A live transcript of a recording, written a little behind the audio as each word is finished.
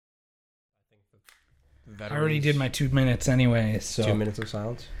veterans. I already did my 2 minutes anyway, so 2 minutes of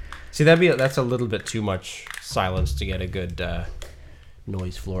silence. See, that's a little bit too much silence to get a good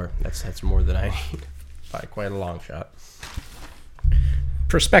noise floor. That's more than I need by quite a long shot.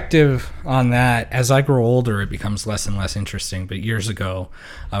 perspective on that. As I grow older, it becomes less and less interesting. But years ago,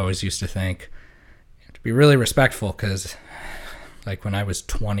 I always used to think you have to be really respectful because, like when I was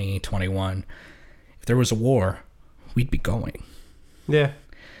 20, 21, if there was a war, we'd be going. Yeah.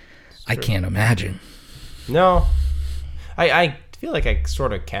 I can't imagine. No. I feel like I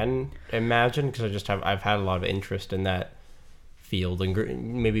sort of can imagine because I've had a lot of interest in that field,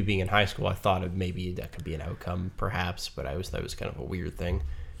 and maybe being in high school I thought of maybe that could be an outcome perhaps, but I always thought it was kind of a weird thing.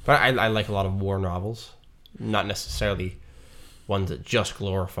 But I like a lot of war novels, not necessarily ones that just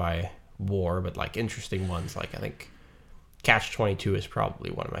glorify war, but like interesting ones. Like I think Catch-22 is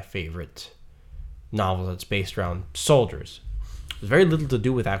probably one of my favorite novels that's based around soldiers. There's very little to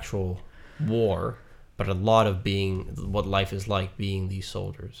do with actual war, but a lot of being what life is like being these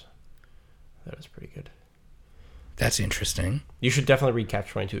soldiers. That is pretty good. That's interesting. You should definitely read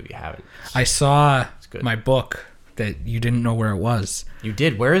Catch-22 if you haven't. I saw good. my book that you didn't know where it was. You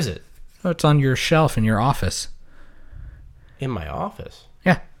did? Where is it? Oh, it's on your shelf in your office. In my office?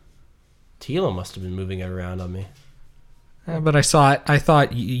 Yeah. Tilo must have been moving it around on me. But I saw it. I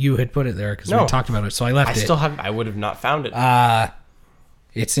thought you had put it there because we talked about it, so I left it. I would have not found it.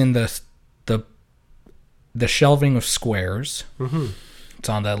 It's in the shelving of squares. Mm-hmm. It's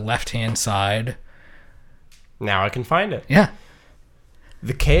on the left-hand side. Now I can find it. Yeah.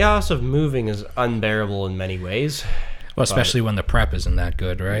 The chaos of moving is unbearable in many ways. Well, especially when the prep isn't that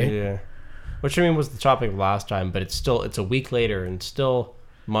good, right? Yeah. Which I mean was the topic of last time, but it's a week later and still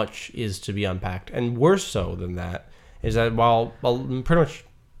much is to be unpacked. And worse so than that is that while pretty much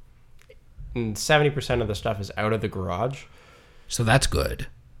 70% of the stuff is out of the garage. So that's good.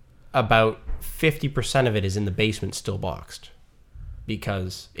 About 50% of it is in the basement still boxed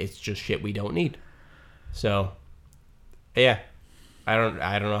because it's just shit we don't need. So, yeah, I don't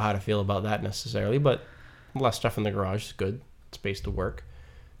know how to feel about that necessarily, but less stuff in the garage is good. Space to work.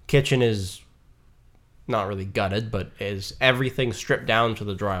 Kitchen is not really gutted, but is everything stripped down to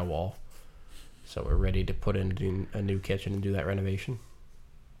the drywall. So we're ready to put in a new kitchen and do that renovation.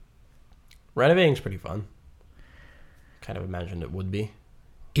 Renovating's pretty fun. Kind of imagined it would be.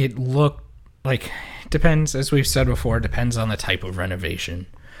 It looked like, depends, as we've said before, depends on the type of renovation.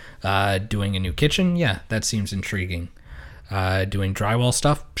 Doing a new kitchen, yeah, that seems intriguing. Doing drywall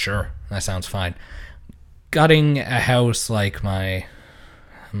stuff, sure, that sounds fine. Gutting a house like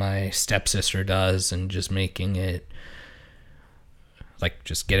my stepsister does and just making it, like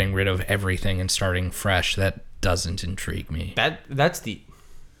just getting rid of everything and starting fresh, that doesn't intrigue me.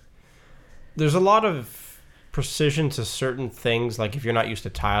 There's a lot of precision to certain things, like if you're not used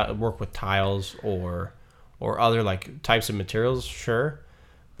to work with tiles or other like types of materials, sure.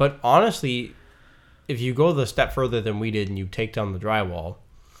 But honestly, if you go the step further than we did and you take down the drywall,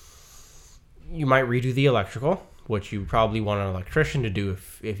 you might redo the electrical, which you probably want an electrician to do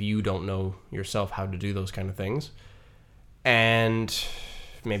if you don't know yourself how to do those kind of things. And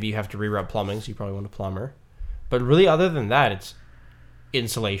maybe you have to reroute plumbing, so you probably want a plumber. But really, other than that, it's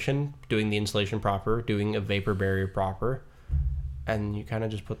insulation, doing the insulation proper, doing a vapor barrier proper, and you kind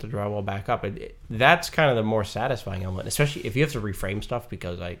of just put the drywall back up. That's kind of the more satisfying element, especially if you have to reframe stuff,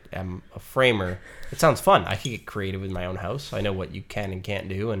 because I am a framer. It sounds fun. I can get creative with my own house. I know what you can and can't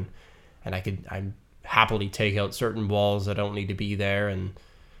do, and I happily take out certain walls that don't need to be there, and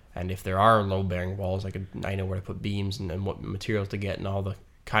if there are load-bearing walls, I know where to put beams and what materials to get and all the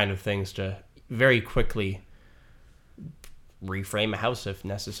kind of things to very quickly reframe a house if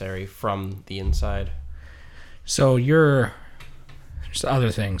necessary from the inside. So there's other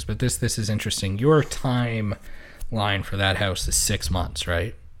things, but this is interesting. Your timeline for that house is 6 months,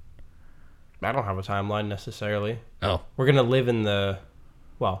 right? I don't have a timeline necessarily. Oh. We're going to live in I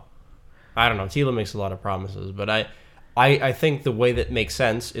don't know. Tila makes a lot of promises, but I think the way that makes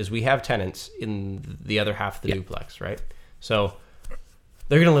sense is we have tenants in the other half of the duplex, right? So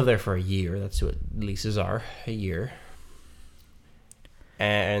they're going to live there for a year. That's what leases are, a year.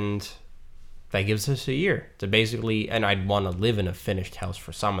 And that gives us a year to basically, and I'd want to live in a finished house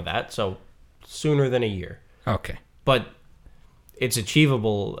for some of that, so sooner than a year. Okay. But it's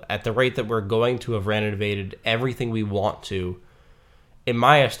achievable at the rate that we're going to have renovated everything we want to, in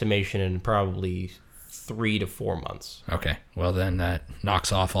my estimation, in probably 3 to 4 months. Okay. Well, then that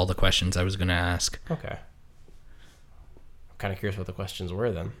knocks off all the questions I was going to ask. Okay. I'm kind of curious what the questions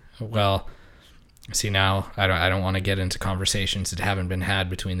were then. Well, see, now I don't want to get into conversations that haven't been had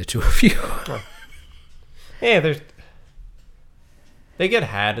between the two of you. Yeah, They get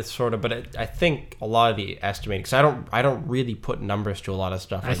had, it's sort of, but I think a lot of the estimating, because I don't really put numbers to a lot of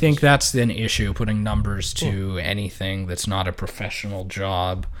stuff. I think that's an issue, putting numbers to anything that's not a professional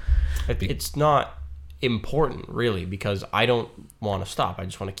job. It's not important, really, because I don't want to stop. I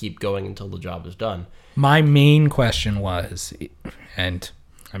just want to keep going until the job is done. My main question was, and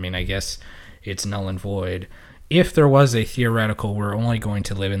I mean, I guess it's null and void, if there was a theoretical, we're only going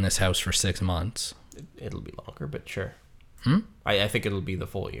to live in this house for 6 months. It'll be longer, but sure. I think it'll be the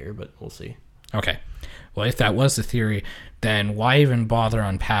full year, but we'll see. Okay. Well, if that was the theory, then why even bother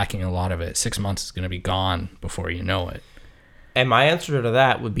unpacking a lot of it? 6 months is going to be gone before you know it. And my answer to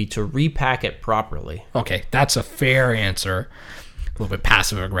that would be to repack it properly. Okay, that's a fair answer. A little bit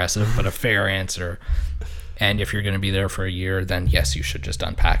passive-aggressive, but a fair answer. And if you're going to be there for a year, then yes, you should just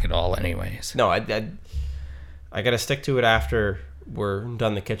unpack it all anyways. No, I got to stick to it after we're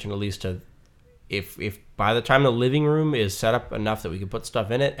done the kitchen, at least to... If by the time the living room is set up enough that we can put stuff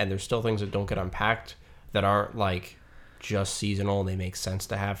in it, and there's still things that don't get unpacked that aren't like just seasonal and they make sense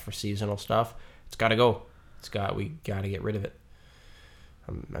to have for seasonal stuff, it's got to go. We got to get rid of it.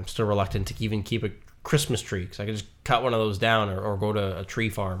 I'm still reluctant to even keep a Christmas tree because I could just cut one of those down or go to a tree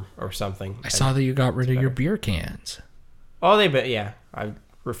farm or something. I saw that you got rid of your beer cans. Oh, yeah. I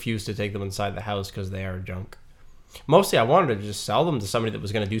refuse to take them inside the house because they are junk. Mostly, I wanted to just sell them to somebody that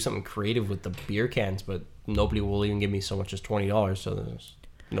was going to do something creative with the beer cans, but nobody will even give me so much as $20, so there's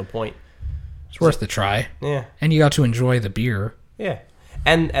no point. It's worth the try. Yeah. And you got to enjoy the beer. Yeah.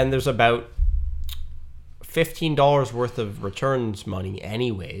 And there's about $15 worth of returns money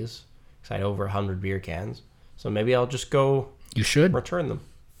anyways, because I had over 100 beer cans. So maybe I'll just go... You should. Return them.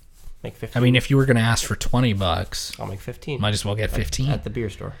 Make 15. I mean, if you were going to ask for $20... I'll make 15. Might as well get 15. At the beer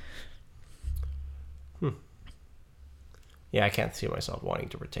store. Yeah, I can't see myself wanting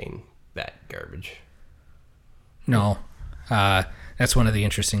to retain that garbage. No. That's one of the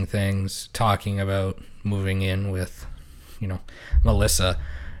interesting things, talking about moving in with, Melissa,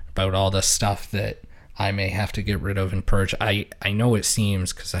 about all the stuff that I may have to get rid of and purge. I know it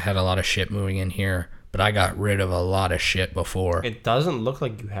seems, because I had a lot of shit moving in here, but I got rid of a lot of shit before. It doesn't look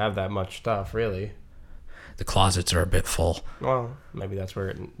like you have that much stuff, really. The closets are a bit full. Well, maybe that's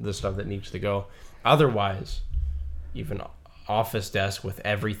where the stuff that needs to go. Otherwise, even office desk with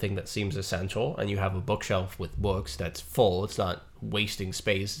everything that seems essential, and you have a bookshelf with books that's full. It's not wasting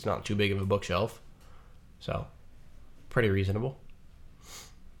space. It's not too big of a bookshelf. So, pretty reasonable.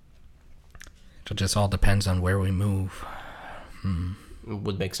 It just all depends on where we move. It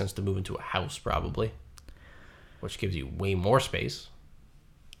would make sense to move into a house, probably, which gives you way more space.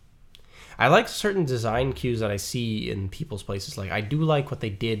 I like certain design cues that I see in people's places. Like, I do like what they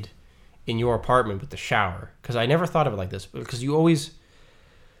did in your apartment with the shower, because I never thought of it like this, because you always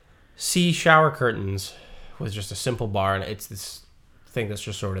see shower curtains with just a simple bar, and it's this thing that's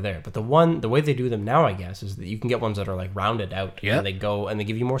just sort of there. But the way they do them now, I guess, is that you can get ones that are like rounded out, and they go and they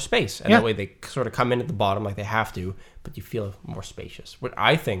give you more space, and that way they sort of come in at the bottom like they have to, but you feel more spacious, what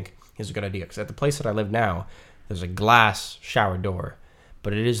I think is a good idea. Because at the place that I live now, there's a glass shower door,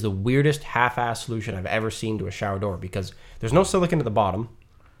 but it is the weirdest half-ass solution I've ever seen to a shower door, because there's no silicone at the bottom.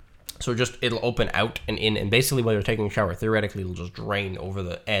 So it'll open out and in, and basically while you're taking a shower, theoretically it'll just drain over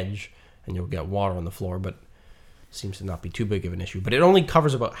the edge and you'll get water on the floor, but it seems to not be too big of an issue. But it only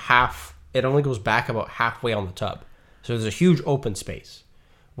covers about half, it only goes back about halfway on the tub. So there's a huge open space,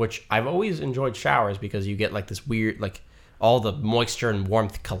 which I've always enjoyed showers because you get like this weird, like all the moisture and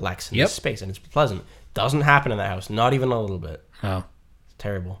warmth collects in this space, and it's pleasant. Doesn't happen in that house, not even a little bit. Oh. It's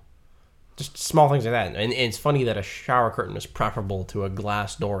terrible. Just small things like that. And it's funny that a shower curtain is preferable to a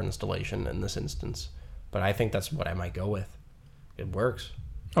glass door installation in this instance. But I think that's what I might go with. It works.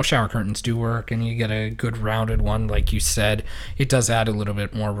 Oh, shower curtains do work, and you get a good rounded one, like you said. It does add a little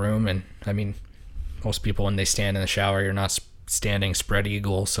bit more room, and I mean, most people when they stand in the shower, you're not standing spread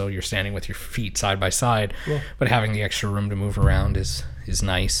eagle, so you're standing with your feet side by side. Yeah. But having the extra room to move around is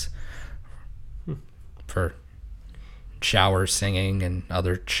nice for shower singing and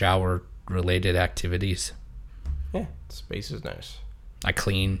other shower related activities. Yeah, space is nice. I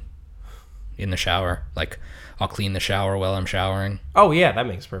clean in the shower. Like, I'll clean the shower while I'm showering. Oh yeah, that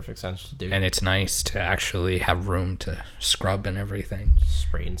makes perfect sense to do. And it's nice to actually have room to scrub and everything.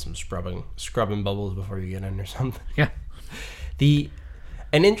 Spray in some scrubbing bubbles before you get in or something. Yeah.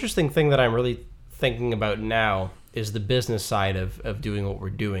 An interesting thing that I'm really thinking about now is the business side of doing what we're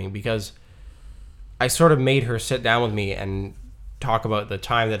doing, because I sort of made her sit down with me and talk about the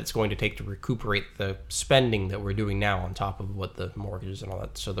time that it's going to take to recuperate the spending that we're doing now on top of what the mortgages and all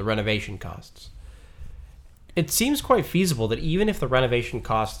that, so the renovation costs. It seems quite feasible that even if the renovation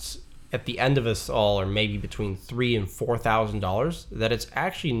costs at the end of us all are maybe between $3,000 and $4,000, that it's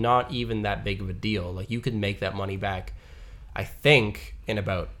actually not even that big of a deal. Like, you can make that money back, I think, in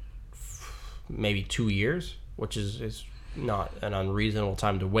about maybe 2 years, which is not an unreasonable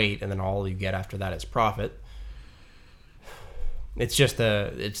time to wait, and then all you get after that is profit. It's just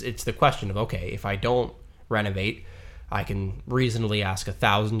it's the question of, okay, if I don't renovate, I can reasonably ask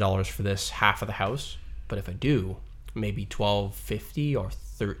 $1,000 for this half of the house, but if I do, maybe $1,250 or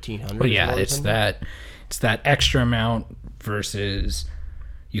 $1,300. Well, yeah, it's that extra amount versus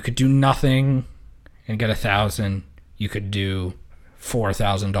you could do nothing and get $1,000. You could do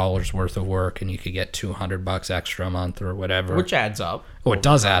 $4,000 worth of work and you could get $200 extra a month or whatever, which adds up. Oh, it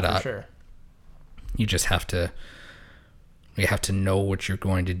does add up. Sure. You just have to know what you're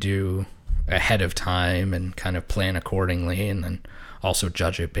going to do ahead of time and kind of plan accordingly, and then also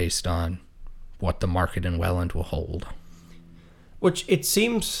judge it based on what the market in Welland will hold. Which it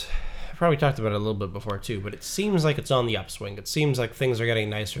seems, I probably talked about it a little bit before too, but it seems like it's on the upswing. It seems like things are getting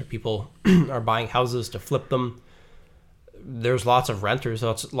nicer. People are buying houses to flip them. There's lots of renters,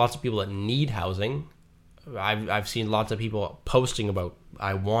 lots of people that need housing. I've seen lots of people posting about,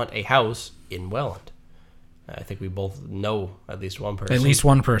 I want a house in Welland. I think we both know at least one person. At least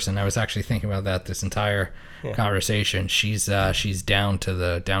one person. I was actually thinking about that this entire conversation. She's down to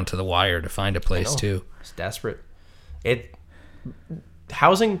the wire to find a place too. It's desperate.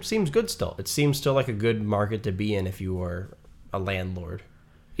 Housing seems good still. It seems still like a good market to be in if you are a landlord.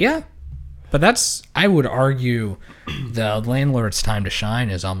 Yeah. But I would argue the landlord's time to shine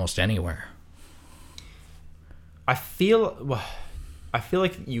is almost anywhere. I feel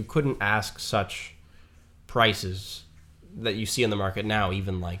like you couldn't ask such prices that you see in the market now,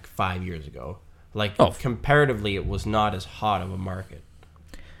 even like 5 years ago. Like, comparatively, it was not as hot of a market.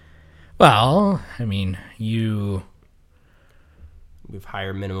 Well, I mean, we've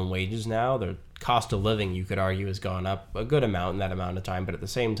higher minimum wages now. The cost of living, you could argue, has gone up a good amount in that amount of time, but at the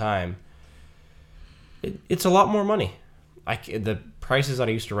same time, it's a lot more money. The prices that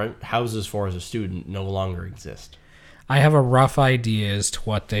I used to rent houses for as a student no longer exist. I have a rough idea as to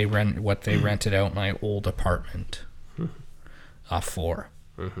what they rented out my old apartment for,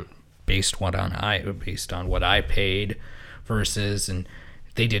 based on what I paid versus, and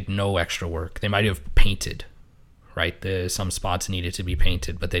they did no extra work. They might have painted, right? Some spots needed to be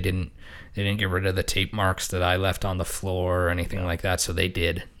painted, but they didn't get rid of the tape marks that I left on the floor or anything like that. So they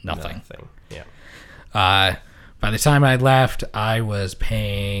did nothing. Yeah. By the time I left, I was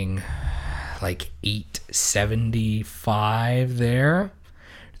paying like $875 there.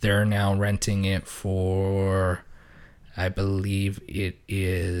 They're now renting it for, I believe it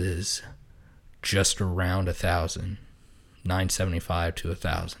is just around $1,000, $975 to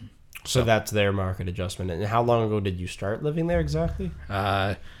 $1,000. So that's their market adjustment. And how long ago did you start living there exactly?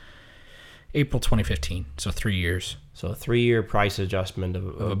 April 2015. So 3 years. So a 3-year price adjustment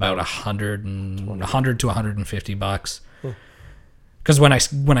of about $100 to $150. Because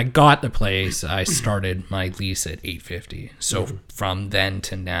when I got the place, I started my lease at $850. So from then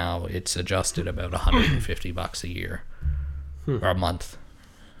to now, it's adjusted about $150 a year or a month.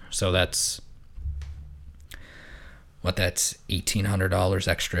 So that's $1,800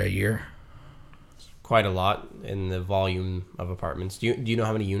 extra a year. Quite a lot in the volume of apartments. Do you know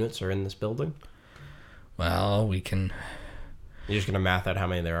how many units are in this building? Well, you're just gonna math out how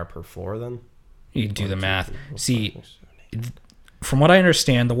many there are per floor, then? You can do the math. See, from what I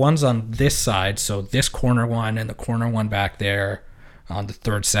understand, the ones on this side, so this corner one and the corner one back there, on the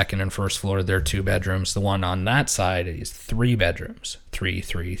third, second, and first floor, they're 2 bedrooms. The one on that side is 3 bedrooms. 3.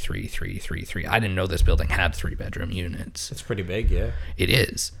 I didn't know this building had 3-bedroom units. It's pretty big, yeah. It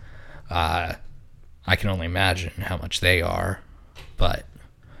is. I can only imagine how much they are, but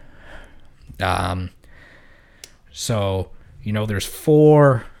so, there's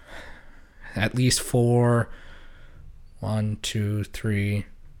at least 4, 1, 2, 3,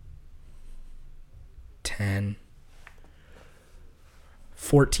 10,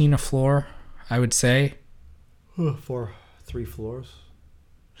 14 a floor, I would say. For 3 floors.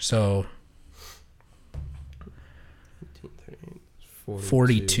 So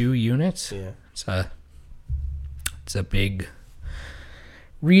 42 units. Yeah. It's a big,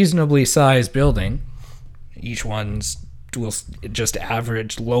 reasonably sized building. Each one's will just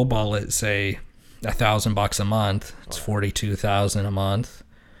average lowball it, say $1,000 a month. It's $42,000 a month.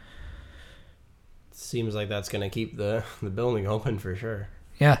 Seems like that's gonna keep the building open for sure.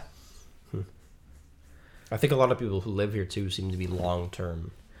 Yeah. I think a lot of people who live here too seem to be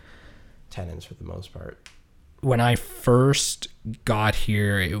long-term tenants for the most part. When I first got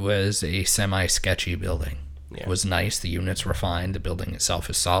here, it was a semi-sketchy building. It was nice. The units were fine. The building itself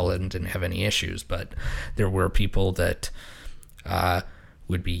is solid and didn't have any issues. But there were people that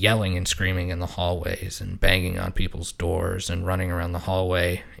would be yelling and screaming in the hallways and banging on people's doors and running around the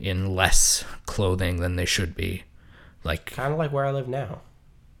hallway in less clothing than they should be. Like kind of like where I live now.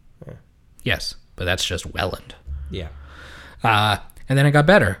 Yeah. Yes, but that's just Welland. Yeah. And then it got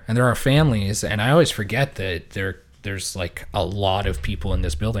better. And there are families, and I always forget that there's like a lot of people in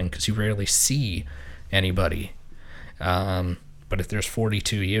this building because you rarely see anybody. But if there's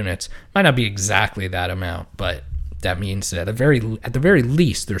 42 units, might not be exactly that amount, but that means that at the very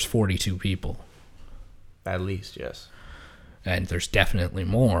least there's 42 people. At least, yes. And there's definitely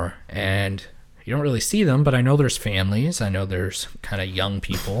more, and you don't really see them, but I know there's families. I know there's kind of young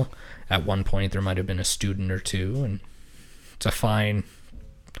people. At one point there might have been a student or two, and it's a fine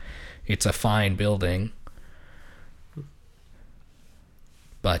building.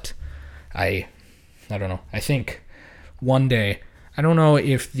 But I don't know. I think one day, I don't know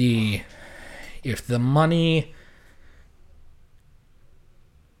if the money,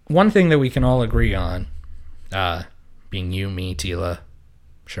 one thing that we can all agree on, being you, me, Tila,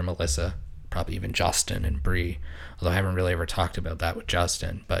 sure Melissa, probably even Justin and Bree, although I haven't really ever talked about that with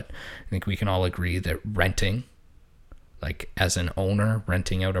Justin, but I think we can all agree that renting, like as an owner,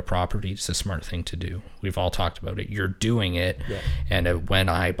 renting out a property is a smart thing to do. We've all talked about it. You're doing it. Yeah. And when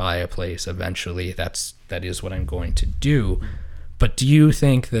I buy a place, eventually that is what I'm going to do. But do you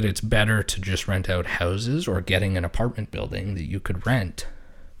think that it's better to just rent out houses or getting an apartment building that you could rent?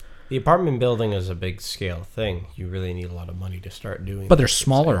 The apartment building is a big scale thing. You really need a lot of money to start doing. But there's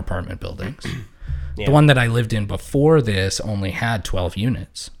smaller apartment buildings. Yeah. The one that I lived in before this only had 12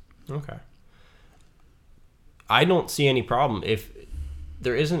 units. Okay. I don't see any problem if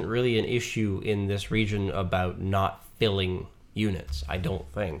there isn't really an issue in this region about not filling units. I don't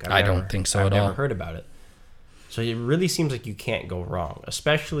think. I don't think so at all. I've never heard about it. So it really seems like you can't go wrong,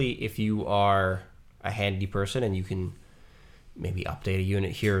 especially if you are a handy person and you can maybe update a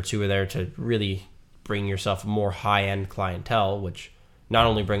unit here or two or there to really bring yourself more high-end clientele, which not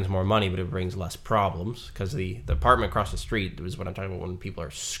only brings more money, but it brings less problems, because the apartment across the street is what I'm talking about when people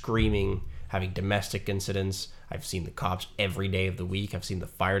are screaming, having domestic incidents. I've seen the cops every day of the week. I've seen the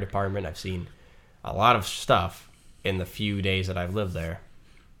fire department. I've seen a lot of stuff in the few days that I've lived there.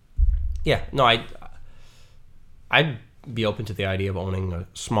 Yeah, no, I'd be open to the idea of owning a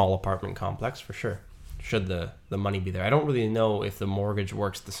small apartment complex for sure, should the money be there. I don't really know if the mortgage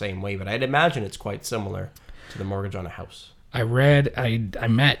works the same way, but I'd imagine it's quite similar to the mortgage on a house. I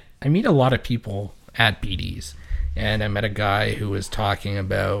meet a lot of people at BD's, and I met a guy who was talking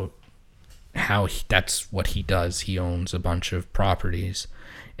about how that's what he does. He owns a bunch of properties,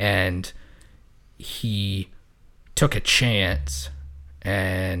 and he took a chance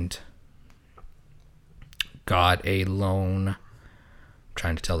and got a loan. I'm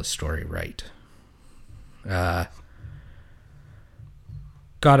trying to tell the story right. Got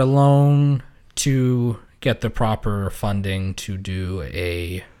a loan to get the proper funding to do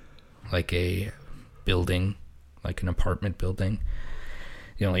a building, like an apartment building.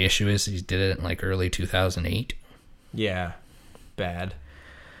 The only issue is he did it in like early 2008. Yeah, bad.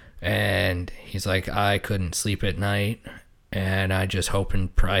 And he's like, I couldn't sleep at night, and I just hoped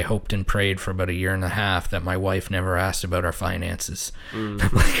and prayed for about a year and a half that my wife never asked about our finances. I'm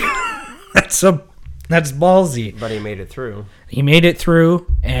like, that's ballsy. But he made it through. He made it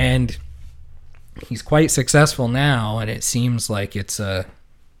through, and he's quite successful now, and it seems like it's a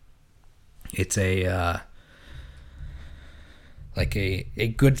good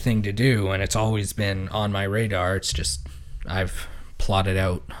thing to do, and it's always been on my radar. It's just I've plotted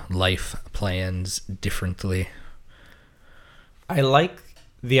out life plans differently. I like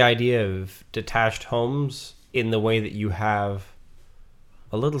the idea of detached homes in the way that you have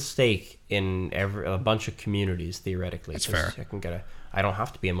a little stake in a bunch of communities, theoretically. That's fair. I don't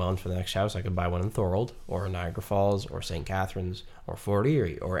have to be in Welland for the next house. I could buy one in Thorold or Niagara Falls or St. Catharines or Fort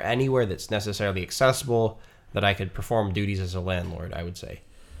Erie or anywhere that's necessarily accessible that I could perform duties as a landlord, I would say.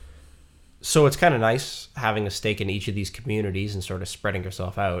 So it's kind of nice having a stake in each of these communities and sort of spreading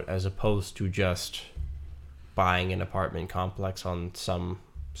yourself out, as opposed to just buying an apartment complex on some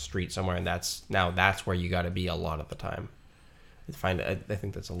street somewhere, and that's where you got to be a lot of the time. I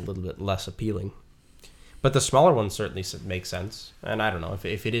think that's a little bit less appealing. But the smaller ones certainly make sense. And I don't know,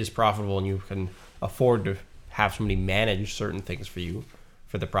 if it is profitable and you can afford to have somebody manage certain things for you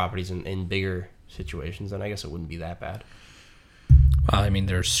for the properties in bigger situations, then I guess it wouldn't be that bad. Well, I mean,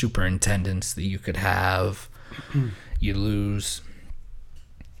 there's superintendents that you could have. You lose,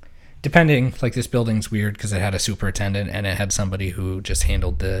 depending, like this building's weird because it had a superintendent and it had somebody who just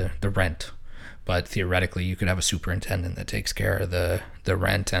handled the rent. But theoretically, you could have a superintendent that takes care of the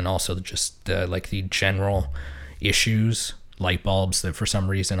rent and also just like the general issues, light bulbs that for some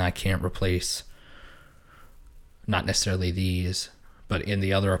reason I can't replace. Not necessarily these, but in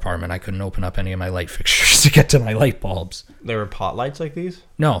the other apartment, I couldn't open up any of my light fixtures to get to my light bulbs. There were pot lights like these?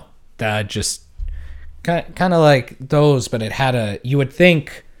 No, that just kind of like those, but it had you would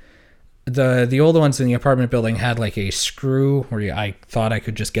think the older ones in the apartment building had like a screw where I thought I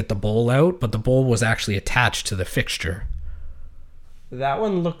could just get the bowl out, but the bowl was actually attached to the fixture. That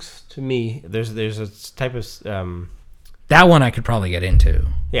one looks to me, there's a type of that one I could probably get into.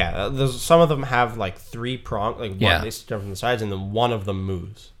 Yeah, there's some of them have like 3 prong, like one, they start from the sides, and then one of them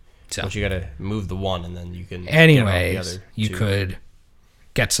moves. So, but you got to move the one, and then you can. Anyways, get off the other you 2. could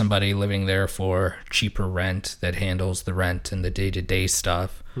get somebody living there for cheaper rent that handles the rent and the day-to-day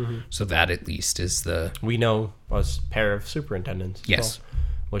stuff. Mm-hmm. So that at least is the. We know a pair of superintendents. Yes. Well,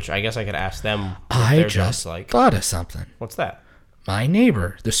 which I guess I could ask them. What I their just job's like. thought of something. What's that? My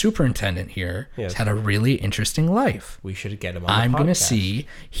neighbor, the superintendent here, Yes. has had a really interesting life. We should get him on I'm the podcast. going to see.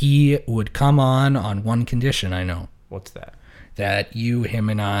 He would come on one condition, I know. What's that? That you,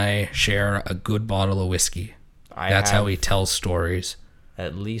 him, and I share a good bottle of whiskey. That's how he tells stories.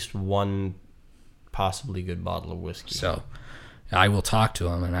 At least one possibly good bottle of whiskey. So I will talk to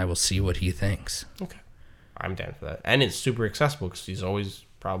him and I will see what he thinks. Okay. I'm down for that. And it's super accessible because he's always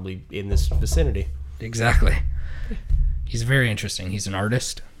probably in this vicinity. Exactly. He's very interesting. He's an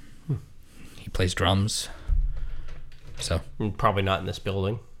artist. He plays drums. So. Probably not in this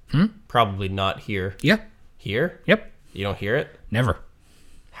building. Hmm? Probably not here. Yeah. Here? Yep. You don't hear it? Never.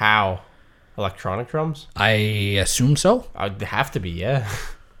 How? Electronic drums? I assume so. I'd have to be, yeah.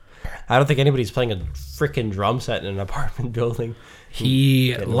 I don't think anybody's playing a freaking drum set in an apartment building. He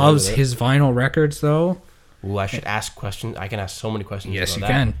Getting away loves with it. his vinyl records, though. Ooh, I should ask questions. I can ask so many questions. Yes, about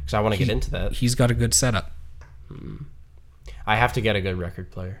you that, can. because I want to get into that. He's got a good setup. I have to get a good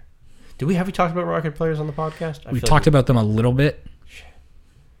record player. Have we talked about record players on the podcast? We talked about them a little bit.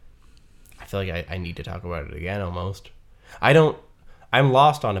 I feel like I need to talk about it again almost. I'm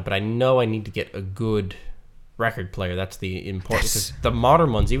lost on it, but I know I need to get a good record player. That's the important, because the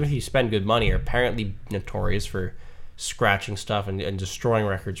modern ones, even if you spend good money, are apparently notorious for scratching stuff and destroying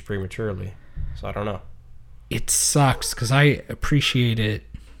records prematurely. So I don't know. It sucks because I appreciate it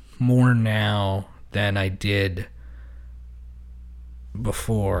more now than I did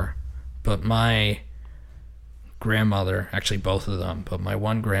before. But my grandmother, actually both of them, but my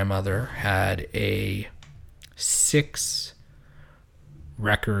one grandmother had a 6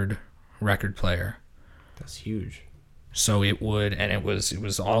 record player. That's huge. So it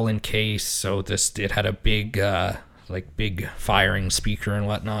was all in case. So it had a big big firing speaker and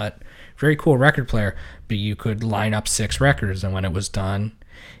whatnot. Very cool record player, but you could line up 6 records, and when it was done,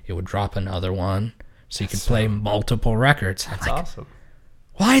 it would drop another one, so you could play multiple records. That's awesome.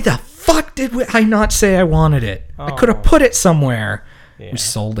 Why the fuck did I not say I wanted it? I could have put it somewhere. Yeah. We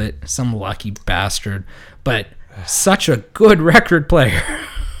sold it, some lucky bastard, but such a good record player.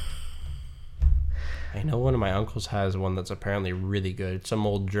 I know one of my uncles has one that's apparently really good. It's some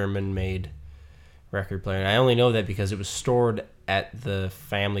old German-made record player. And I only know that because it was stored at the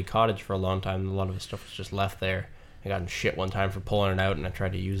family cottage for a long time. A lot of the stuff was just left there. I got in shit one time for pulling it out, and I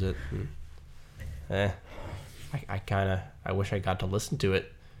tried to use it. And, I wish I got to listen to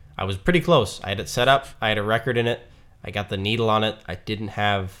it. I was pretty close. I had it set up. I had a record in it. I got the needle on it. I didn't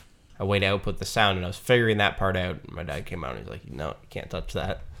have a way to output the sound, and I was figuring that part out. And my dad came out and he's like, "No, you can't touch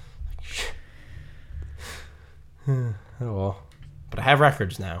that." Oh well. But I have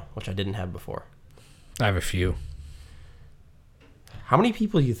records now, which I didn't have before. I have a few. How many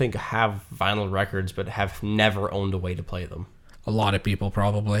people do you think have vinyl records but have never owned a way to play them? A lot of people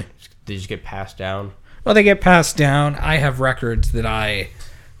probably. They just get passed down? Well, they get passed down. I have records that I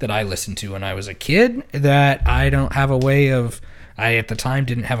listened to when I was a kid that I don't have a way of. I at the time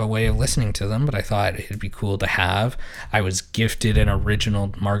didn't have a way of listening to them, but I thought it'd be cool to have. I was gifted an original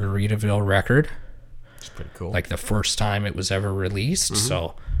Margaritaville record. It's pretty cool. Like the first time it was ever released.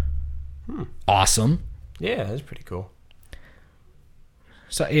 So awesome. Yeah, that's pretty cool.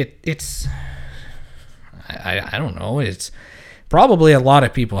 So it's I don't know. It's probably a lot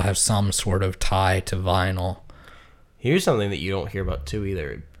of people have some sort of tie to vinyl. Here's something that you don't hear about too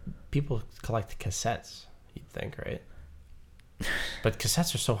either. People collect cassettes, you'd think, right? But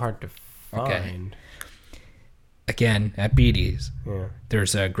cassettes are so hard to find. Okay. Again, at BD's,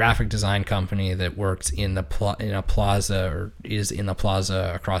 there's a graphic design company that works in a plaza, or is in the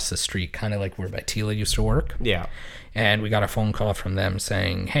plaza across the street, kind of like where Batila used to work. Yeah. And we got a phone call from them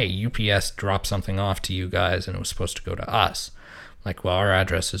saying, "Hey, UPS dropped something off to you guys, and it was supposed to go to us." Like, well, our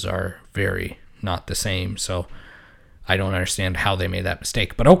addresses are very not the same. So I don't understand how they made that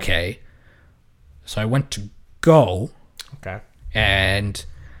mistake. But okay. So I went to go. Okay. And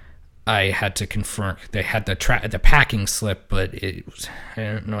I had to confirm. They had the packing slip, but I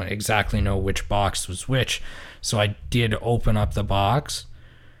don't know exactly which box was which. So I did open up the box,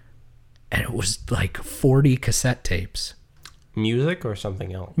 and it was like 40 cassette tapes. Music or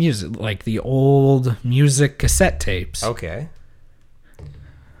something else? Music, like the old music cassette tapes. Okay.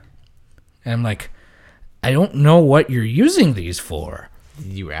 And I'm like, I don't know what you're using these for.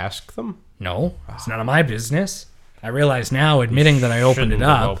 Did you ask them? No, it's none of my business. I realize now, admitting that I opened it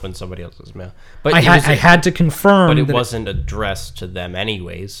up. Opened somebody else's mail, but I had to confirm. But it wasn't addressed to them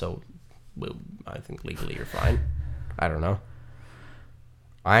anyways, so I think legally you're fine. I don't know.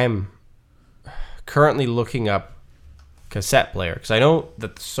 I'm currently looking up cassette player because I know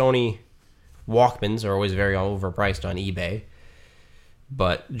that the Sony Walkmans are always very overpriced on eBay.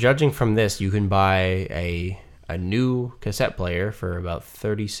 But judging from this, you can buy a new cassette player for about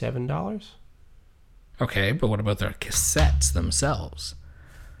 $37. Okay, but what about the cassettes themselves?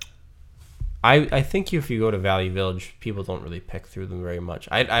 I think if you go to Value Village, people don't really pick through them very much.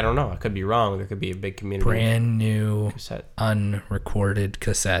 I don't know. I could be wrong. There could be a big community. Brand new, cassette. unrecorded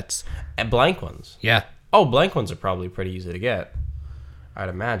cassettes. And blank ones. Yeah. Oh, blank ones are probably pretty easy to get, I'd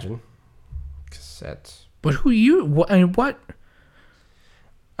imagine. Cassettes. But what?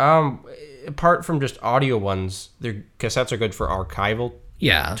 Apart from just audio ones, their cassettes are good for archival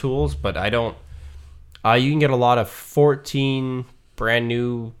tools, but I don't... you can get a lot of 14 brand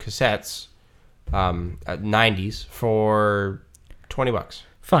new cassettes, 90s, for $20.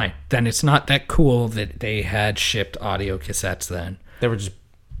 Fine. Then it's not that cool that they had shipped audio cassettes then. They were just...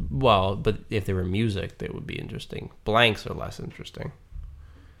 Well, but if they were music, they would be interesting. Blanks are less interesting.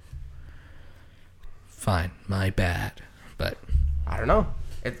 Fine. My bad. But... I don't know.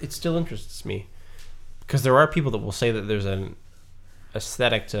 It still interests me. Because there are people that will say that there's an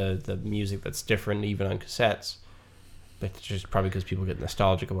aesthetic to the music that's different even on cassettes. But it's just probably because people get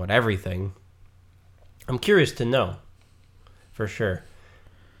nostalgic about everything. I'm curious to know. For sure.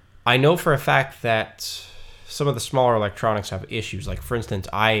 I know for a fact that some of the smaller electronics have issues. Like, for instance,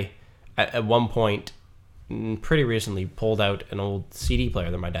 I, at one point, pretty recently, pulled out an old CD player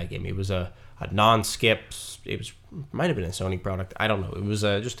that my dad gave me. It was a non-skip. It might have been a Sony product. I don't know. It was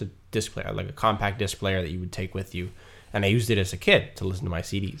just a disc player, like a compact disc player that you would take with you. And I used it as a kid to listen to my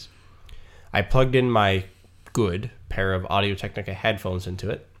CDs. I plugged in my good pair of Audio-Technica headphones into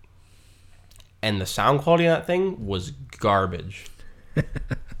it. And the sound quality on that thing was garbage.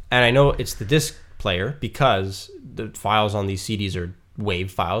 And I know it's the disc player because the files on these CDs are WAV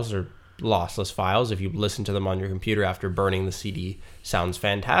files or lossless files. If you listen to them on your computer after burning the CD, sounds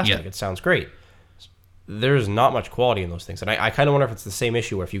fantastic. Yeah. It sounds great. There's not much quality in those things. And I kind of wonder if it's the same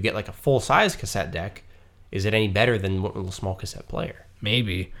issue where if you get like a full-size cassette deck, is it any better than a little small cassette player?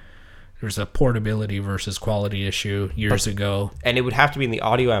 Maybe. There's a portability versus quality issue years ago. And it would have to be in the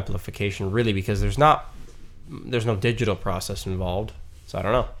audio amplification, really, because there's no digital process involved. So I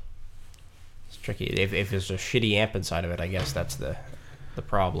don't know. It's tricky. If there's a shitty amp inside of it, I guess that's the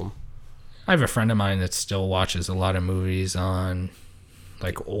problem. I have a friend of mine that still watches a lot of movies on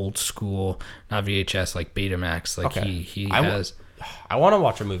like old school, not VHS, like Betamax. Like okay. he has... I want to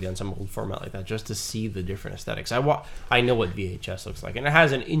watch a movie on some old format like that just to see the different aesthetics. I know what VHS looks like, and it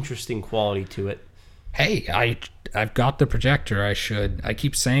has an interesting quality to it. Hey, I've got the projector. I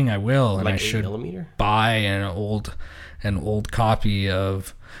keep saying I will, and like I should 8mm? Buy an old copy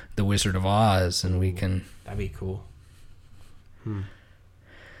of The Wizard of Oz, and we can... That'd be cool.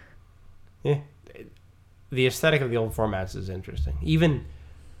 Yeah. The aesthetic of the old formats is interesting. Even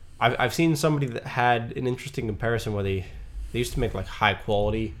I've seen somebody that had an interesting comparison where they used to make like high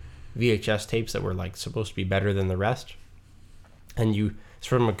quality VHS tapes that were like supposed to be better than the rest, and you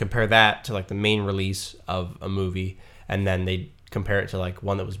sort of compare that to like the main release of a movie, and then they compare it to like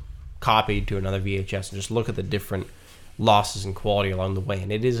one that was copied to another VHS, and just look at the different losses in quality along the way.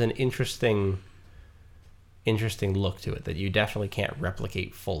 And it is an interesting look to it that you definitely can't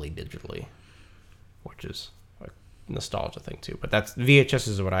replicate fully digitally, which is a nostalgia thing too. But that's VHS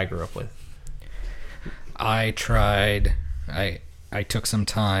is what I grew up with. I tried. I took some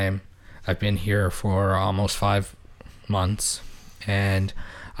time. I've been here for almost 5 months, and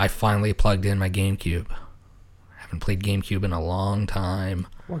I finally plugged in my GameCube. I haven't played GameCube in a long time.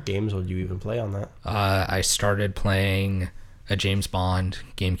 What games would you even play on that? I started playing a James Bond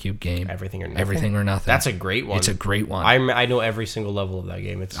GameCube game. Everything or Nothing? Everything or Nothing. That's a great one. It's a great one. I know every single level of that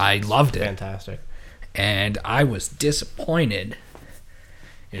game. I loved it. Fantastic. And I was disappointed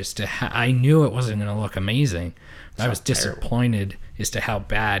I knew it wasn't going to look amazing. I was terrible. disappointed as to how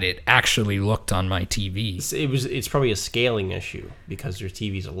bad it actually looked on my TV. It's probably a scaling issue because your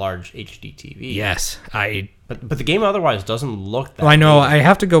TV's a large HD TV. Yes, But the game otherwise doesn't look that I know. good. I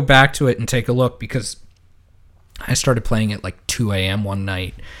have to go back to it and take a look because I started playing at like 2 a.m. one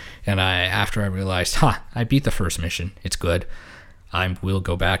night, and after I realized, I beat the first mission. It's good. I will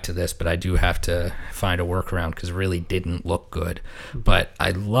go back to this, but I do have to find a workaround because it really didn't look good. But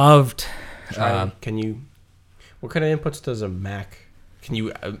I loved. What kind of inputs does a Mac? Can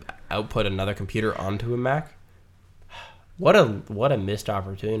you output another computer onto a Mac? What a missed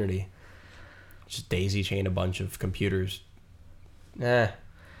opportunity. Just daisy chain a bunch of computers.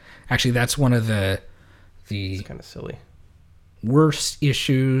 Actually, that's one of the It's kind of silly. worst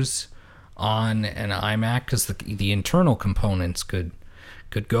issues on an iMac because the internal components could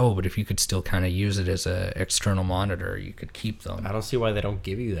go, but if you could still kind of use it as a external monitor, you could keep them. I don't see why they don't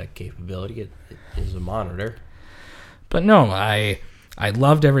give you that capability. It is a monitor. But no, I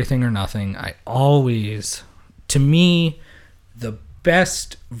loved Everything or Nothing. To me, the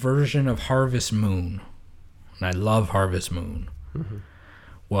best version of Harvest Moon, and I love Harvest Moon,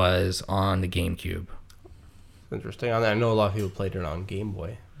 was on the GameCube. Interesting. I know a lot of people played it on Game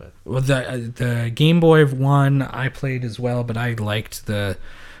Boy, but Well, the Game Boy one I played as well, but I liked the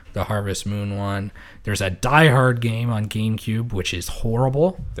Harvest Moon one. There's a Die Hard game on GameCube, which is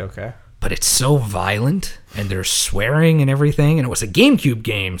horrible. okay. But it's so violent, and there's swearing and everything, and it was a GameCube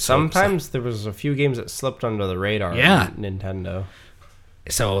game. So Sometimes there was a few games that slipped under the radar Yeah. on Nintendo.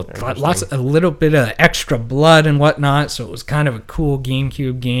 A little bit of extra blood and whatnot. So it was kind of a cool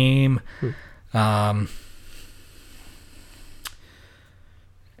GameCube game.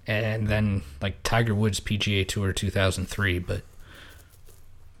 And then like Tiger Woods PGA Tour 2003, but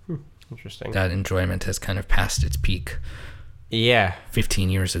Interesting. that enjoyment has kind of passed its peak Yeah, 15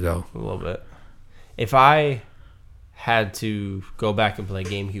 years ago. a little bit. If I had to go back and play a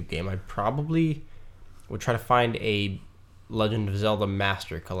GameCube game, I probably would try to find a Legend of Zelda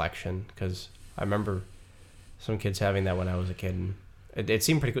Master Collection, because I remember some kids having that when I was a kid. And it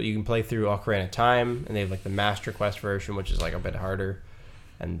seemed pretty cool. You can play through Ocarina of Time, and they have like the Master Quest version, which is like a bit harder,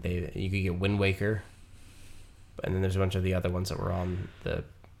 and you could get Wind Waker, and then there's a bunch of the other ones that were on the.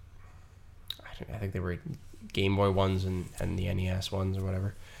 I think they were Game Boy ones and the NES ones or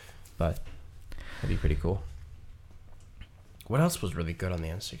whatever, but that'd be pretty cool. What else was really good on the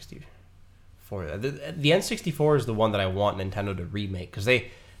N64? The N64 is the one that I want Nintendo to remake, because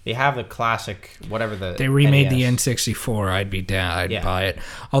they have the classic whatever the They remade the NES. N64. I'd be down. I'd Yeah. buy it.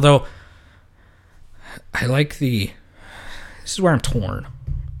 Although I like this is where I'm torn.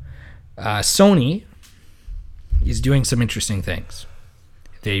 Sony is doing some interesting things.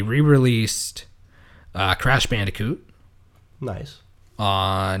 They re-released Crash Bandicoot. Nice.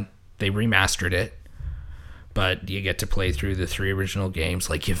 They remastered it, but you get to play through the 3 original games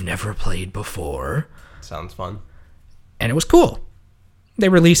like you've never played before, Sounds fun. and it was cool. They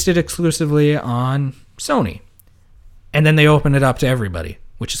released it exclusively on Sony, and then they opened it up to everybody,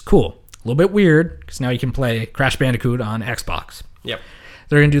 which is cool. A little bit weird because now you can play Crash Bandicoot on Xbox. Yep.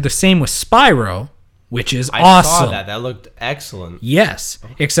 They're going to do the same with Spyro, which is I awesome. saw that. That looked excellent. Yes,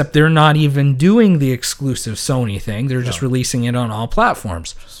 except they're not even doing the exclusive Sony thing. They're just releasing it on all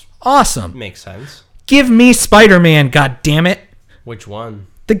platforms. Awesome. Makes sense. Give me Spider-Man, goddammit. Which one?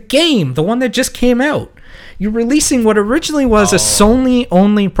 The game, the one that just came out. You're releasing what originally was a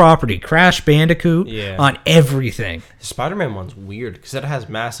Sony-only property, Crash Bandicoot, Yeah. on everything. The Spider-Man one's weird because it has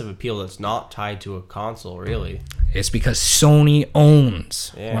massive appeal that's not tied to a console, really. It's because Sony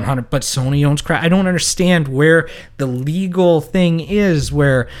owns 100, but Sony owns Crash. I don't understand where the legal thing is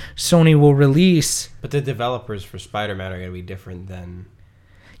where Sony will release. But the developers for Spider-Man are going to be different than...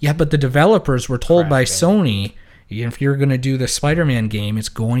 Yeah, but the developers were told by Crash Sony, if you're going to do the Spider-Man game, it's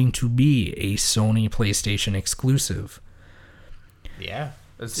going to be a Sony PlayStation exclusive. Yeah.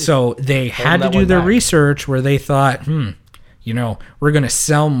 So they had to that do one their back. research where they thought, we're going to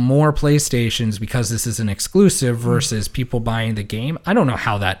sell more PlayStations because this is an exclusive versus people buying the game. I don't know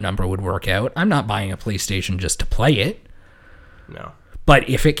how that number would work out. I'm not buying a PlayStation just to play it. No. But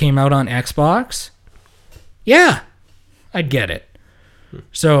if it came out on Xbox, yeah, I'd get it.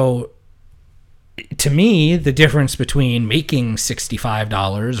 So to me, the difference between making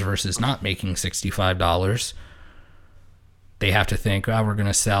 $65 versus not making $65, they have to think, we're going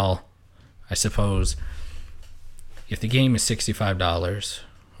to sell, I suppose, if the game is $65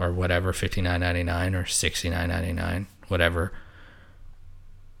 or whatever, $59.99 or $69.99, whatever,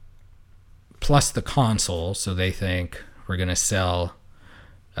 plus the console, so they think we're going to sell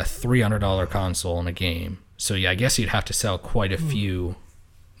a $300 console in a game. So yeah, I guess you'd have to sell quite a few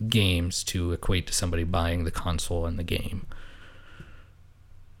games to equate to somebody buying the console and the game.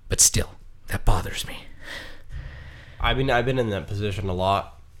 But still, that bothers me. I've been in that position a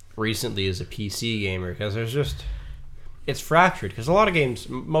lot recently as a PC gamer, because it's fractured, because a lot of games,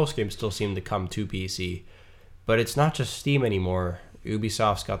 most games still seem to come to PC, but it's not just Steam anymore.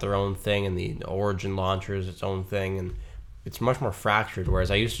 Ubisoft's got their own thing, and the Origin launcher is its own thing, and it's much more fractured,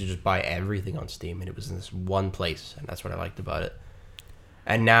 whereas I used to just buy everything on Steam, and it was in this one place, and that's what I liked about it.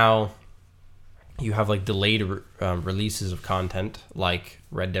 And now you have like delayed releases of content, like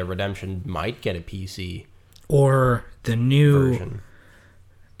Red Dead Redemption might get a PC Or the new version.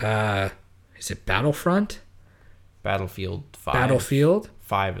 Is it Battlefront? Battlefield 5. Battlefield?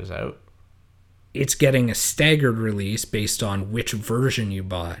 5 is out. It's getting a staggered release based on which version you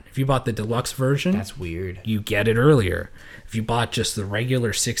bought. If you bought the deluxe version, That's weird. you get it earlier. If you bought just the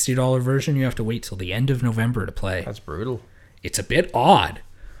regular $60 version, you have to wait till the end of November to play. That's brutal. It's a bit odd.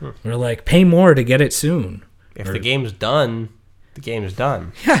 We're like, pay more to get it soon. If the game's done, the game's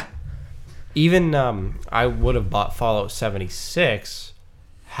done. Yeah. Even I would have bought Fallout 76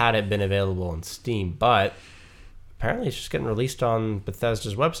 had it been available on Steam, but apparently it's just getting released on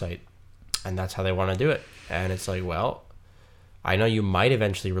Bethesda's website, and that's how they want to do it. And it's like, well, I know you might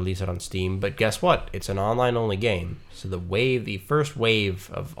eventually release it on Steam, but guess what? It's an online-only game, so the first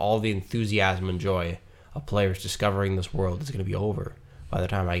wave of all the enthusiasm and joy of players discovering this world is going to be over by the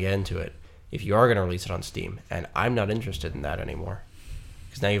time I get into it, if you are going to release it on Steam. And I'm not interested in that anymore.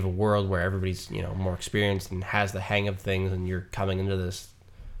 Because now you have a world where everybody's, more experienced and has the hang of things, and you're coming into this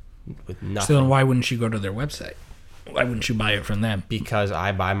with nothing. So then why wouldn't you go to their website? Why wouldn't you buy it from them? Because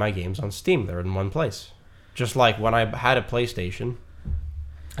I buy my games on Steam. They're in one place. Just like when I had a PlayStation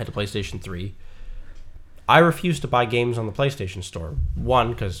 3, I refused to buy games on the PlayStation Store.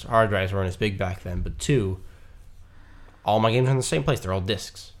 One, because hard drives weren't as big back then, but two, all my games are in the same place. They're all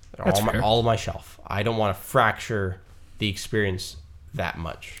discs. They're That's all fair. all on my shelf. I don't want to fracture the experience that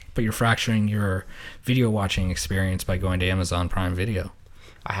much. But you're fracturing your video watching experience by going to Amazon Prime Video.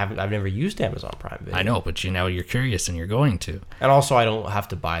 I've never used Amazon Prime Video. I know, but you're curious and you're going to. And also, I don't have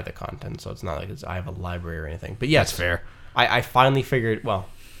to buy the content, so it's not like I have a library or anything. But yes, That's fair. I finally figured out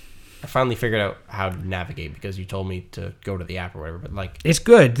how to navigate, because you told me to go to the app or whatever. But like It's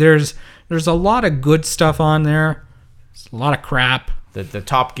good. There's a lot of good stuff on there. There's a lot of crap. the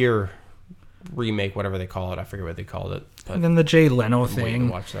Top Gear remake, whatever they call it, I forget what they called it. But And then the Jay Leno I'm waiting thing.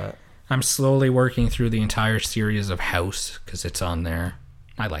 to watch that. I'm slowly working through the entire series of House because it's on there.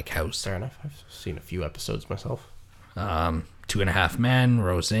 I like House. Fair enough. I've seen a few episodes myself. 2.5 Men,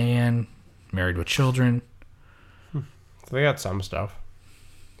 Roseanne, Married with Children. So they got some stuff.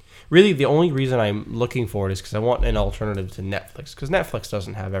 Really, the only reason I'm looking for it is because I want an alternative to Netflix. Because Netflix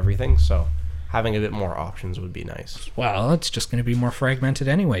doesn't have everything, so having a bit more options would be nice. Well, it's just going to be more fragmented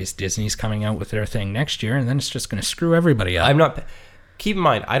anyways. Disney's coming out with their thing next year, and then it's just going to screw everybody up. I'm not. Keep in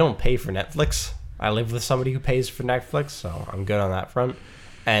mind, I don't pay for Netflix. I live with somebody who pays for Netflix, so I'm good on that front.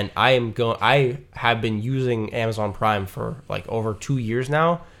 And I have been using Amazon Prime for like over 2 years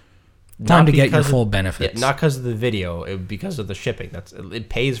now. Time to get your because full of- benefits. Yeah, not because of the video, because of the shipping. It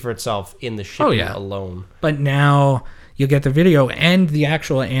pays for itself in the shipping yeah. alone. But now you'll get the video and the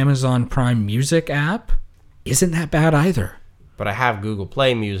actual Amazon Prime Music app. Isn't that bad either. But I have Google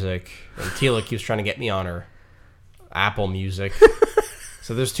Play Music, and Tila keeps trying to get me on her Apple Music.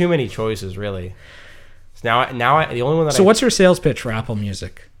 So there's too many choices, really. So now the only one that So what's her sales pitch for Apple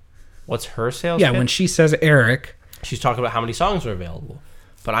Music? what's her sales? Yeah, pitch? when she says Eric, She's talking about how many songs are available.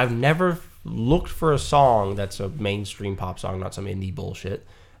 But I've never looked for a song that's a mainstream pop song, not some indie bullshit,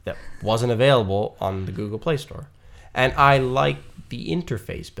 that wasn't available on the Google Play Store. And I like the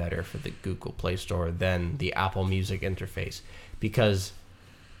interface better for the Google Play Store than the Apple Music interface, because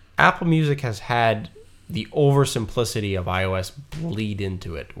Apple Music has had the oversimplicity of iOS bleed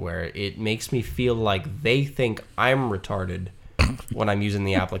into it, where it makes me feel like they think I'm retarded when I'm using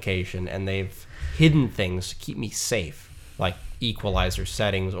the application, and they've hidden things to keep me safe, like equalizer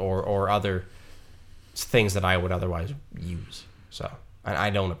settings or other things that I would otherwise use. So, and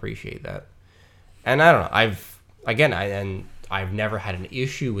I don't appreciate that. And I don't know. I've never had an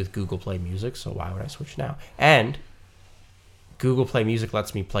issue with Google Play Music, so why would I switch now? And Google Play Music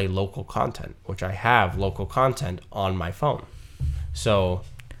lets me play local content, which I have local content on my phone. So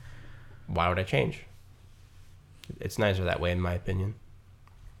why would I change? It's nicer that way, in my opinion.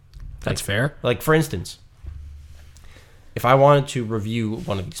 that's fair. Like, for instance, if I wanted to review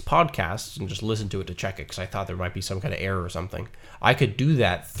one of these podcasts and just listen to it to check it because I thought there might be some kind of error or something, I could do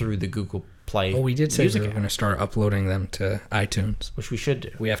that through the Google play. Well, we did say we music were going to start uploading them to iTunes. which we should do.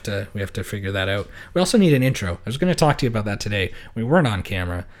 We have to figure that out. We also need an intro. I was going to talk to you about that today. We weren't on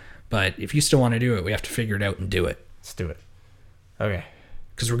camera, but if you still want to do it, we have to figure it out and do it. Let's do it. Okay.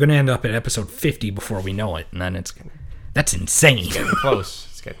 Because we're going to end up at episode 50 before we know it, and then that's insane. Getting close.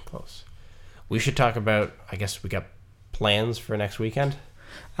 It's getting close. We should talk about, I guess we got plans for next weekend.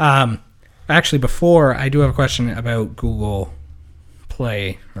 Actually, before, I do have a question about Google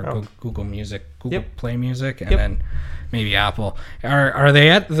Play or Google Music, Google Play Music, and then maybe Apple. Are they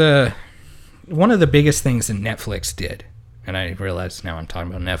at the one of the biggest things that Netflix did? And I realize now I'm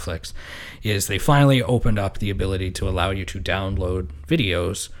talking about Netflix, is they finally opened up the ability to allow you to download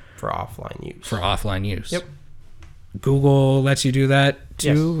videos For offline use. Yep. Google lets you do that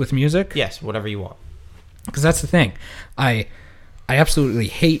too with music? Yes, whatever you want. Because that's the thing. I absolutely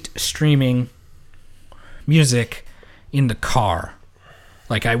hate streaming music in the car.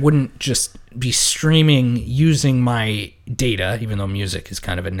 Like, I wouldn't just be streaming using my data, even though music is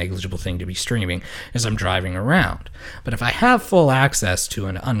kind of a negligible thing to be streaming, as I'm driving around. But if I have full access to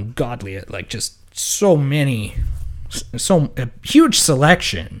an ungodly, like, just a huge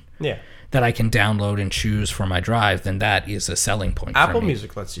selection that I can download and choose for my drive, then that is a selling point for me. Apple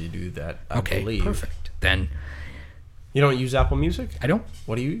Music lets you do that, I believe. Perfect. Then... You don't use Apple Music? I don't.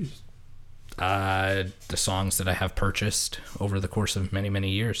 What do you use? The songs that I have purchased over the course of many, many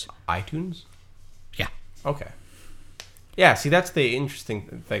years. iTunes? Yeah. Okay. Yeah, see, that's the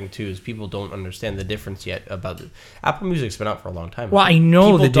interesting thing, too, is people don't understand the difference yet about it. Apple Music's been out for a long time. Well, I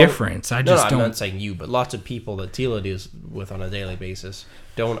know the don't- difference. I No, just I'm don't... not saying you, but lots of people that Tila deals with on a daily basis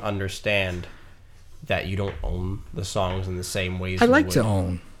don't understand that you don't own the songs in the same ways I you like would. to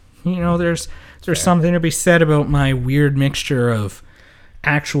own. You know, there's something to be said about my weird mixture of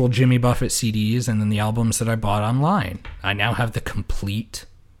actual Jimmy Buffett CDs and then the albums that I bought online. I now have the complete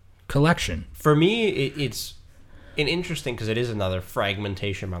collection. For me, it's an interesting, because it is another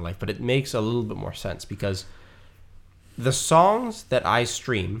fragmentation of my life, but it makes a little bit more sense because the songs that I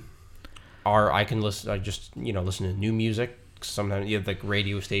stream I can listen, listen to new music. Sometimes you have like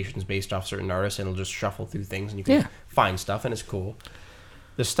radio stations based off certain artists, and it'll just shuffle through things, and you can find stuff, and it's cool.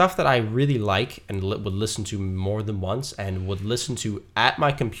 The stuff that I really like and would listen to more than once and would listen to at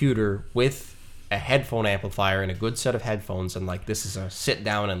my computer with a headphone amplifier and a good set of headphones, and like this is a sit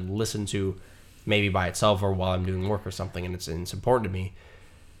down and listen to maybe by itself or while I'm doing work or something, and it's important to me.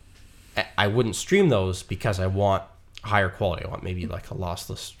 I wouldn't stream those because I want higher quality. I want maybe like a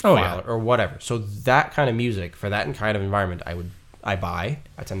lossless file or whatever. So that kind of music for that kind of environment, I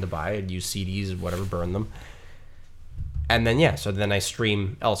tend to buy. I'd use CDs, whatever, burn them. And then, so then I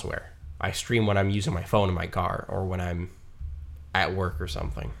stream elsewhere. I stream when I'm using my phone in my car or when I'm at work or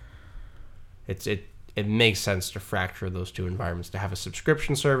something. It makes sense to fracture those two environments, to have a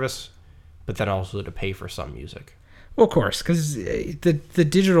subscription service, but then also to pay for some music. Well, of course, because the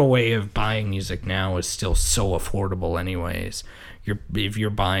digital way of buying music now is still so affordable anyways. If you're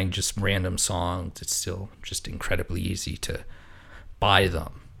buying just random songs, it's still just incredibly easy to buy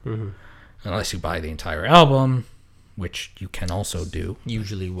them. Mm-hmm. Unless you buy the entire album, which you can also do.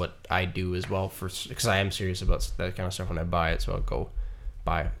 Usually what I do as well, because I am serious about that kind of stuff when I buy it, so I'll go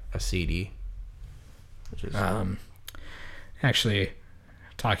buy a CD. Which is, actually,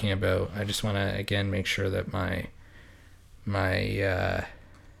 talking about, I just want to, again, make sure that my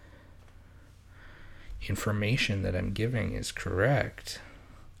information that I'm giving is correct.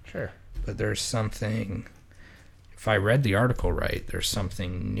 Sure. But there's something, if I read the article right, there's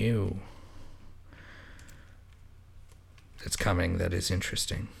something new that's coming that is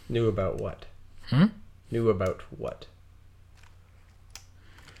interesting. New about what? New about what?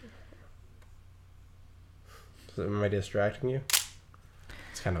 Am I distracting you?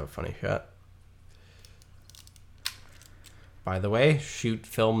 It's kind of a funny shot. By the way, shoot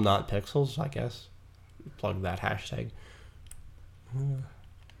film, not pixels, I guess. Plug that hashtag.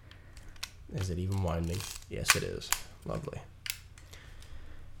 Is it even winding? Yes, it is. Lovely.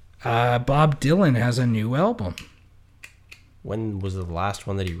 Bob Dylan has a new album. When was the last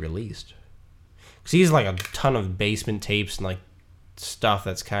one that he released? Because he's like a ton of basement tapes and like stuff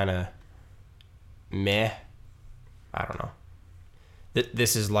that's kind of meh. I don't know.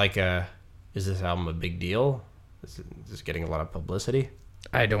 This is like is this album a big deal? Is this getting a lot of publicity?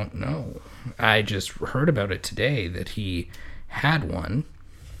 I don't know. I just heard about it today that he had one.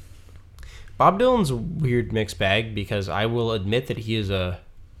 Bob Dylan's a weird mixed bag because I will admit that he is a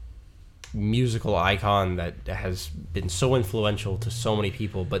musical icon that has been so influential to so many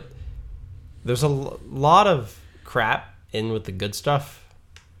people, but there's a lot of crap in with the good stuff.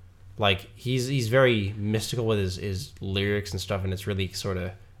 Like he's very mystical with his lyrics and stuff, and it's really sort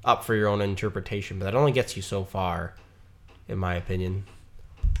of up for your own interpretation, but that only gets you so far, in my opinion.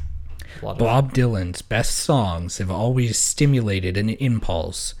 Bob Dylan's best songs have always stimulated an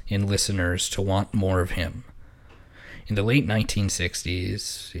impulse in listeners to want more of him. In the late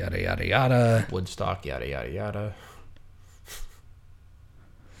 1960s, yada yada yada. Woodstock, yada yada yada.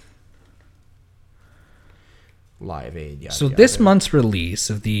 Live Aid, yada So yada. this month's release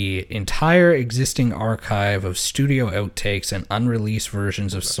of the entire existing archive of studio outtakes and unreleased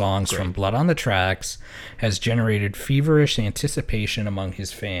versions of songs from Blood on the Tracks has generated feverish anticipation among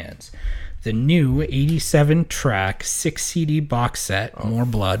his fans. The new 87-track 6-CD box set, More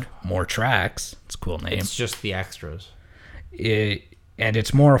Blood, More Tracks, it's a cool name. It's just the extras. And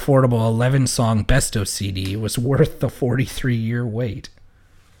its more affordable 11-song best-of CD was worth the 43-year wait.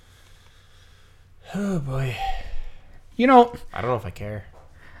 Oh, boy. You know, I don't know if I care.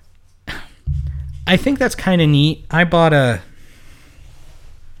 I think that's kind of neat. I bought a...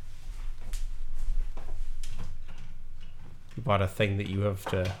 You bought a thing that you have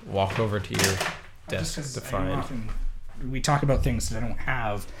to walk over to your desk to find. We talk about things that I don't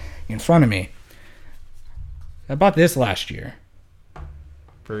have in front of me. I bought this last year.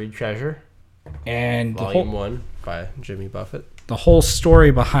 Buried Treasure, And Volume 1 by Jimmy Buffett. The whole story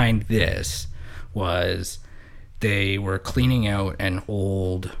behind this was they were cleaning out an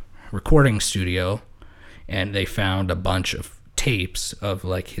old recording studio and they found a bunch of tapes of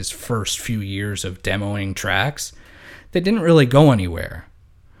like his first few years of demoing tracks that didn't really go anywhere.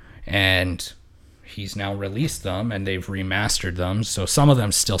 And he's now released them and they've remastered them. So some of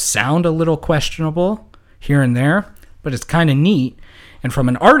them still sound a little questionable here and there, but it's kind of neat. And from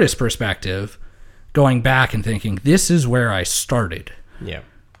an artist perspective, going back and thinking, this is where I started. Yeah.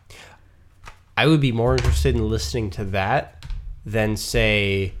 I would be more interested in listening to that than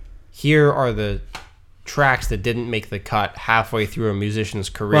say, here are the tracks that didn't make the cut halfway through a musician's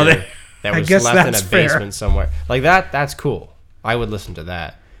career that was left in a basement somewhere. Like that's cool. I would listen to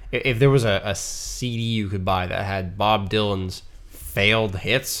that. If there was a CD you could buy that had Bob Dylan's failed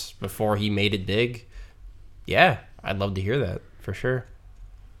hits before he made it big, yeah, I'd love to hear that for sure.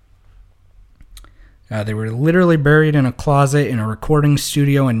 They were literally buried in a closet in a recording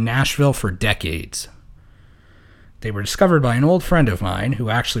studio in Nashville for decades. They were discovered by an old friend of mine who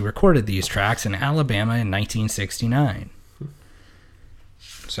actually recorded these tracks in Alabama in 1969.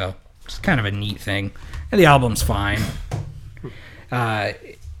 So, it's kind of a neat thing. And the album's fine.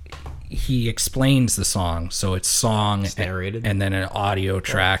 He explains the song, so it's song narrated, and then an audio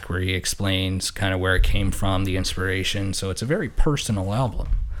track where he explains kind of where it came from, the inspiration. So it's a very personal album.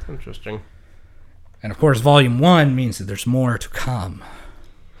 Interesting. And of course, Volume 1 means that there's more to come.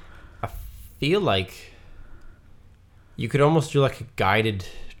 I feel like you could almost do like a guided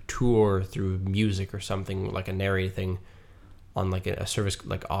tour through music or something, like a narrated thing on like a service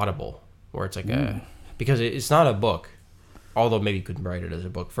like Audible, where it's like because it's not a book, although maybe you could write it as a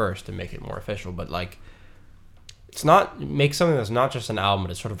book first and make it more official, but like make something that's not just an album,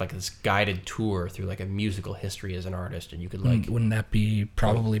 but it's sort of like this guided tour through like a musical history as an artist, and you could like... Wouldn't that be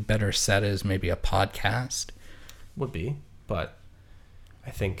probably better set as maybe a podcast? Would be, but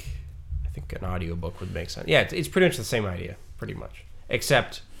I think an audiobook would make sense. Yeah, it's pretty much the same idea, pretty much.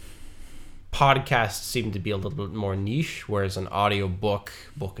 Except podcasts seem to be a little bit more niche, whereas an book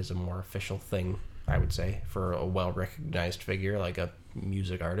is a more official thing, I would say, for a well-recognized figure like a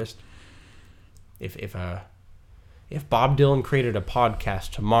music artist. If Bob Dylan created a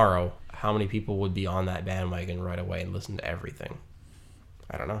podcast tomorrow, how many people would be on that bandwagon right away and listen to everything?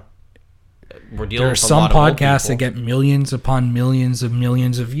 I don't know. There are some podcasts that get millions upon millions of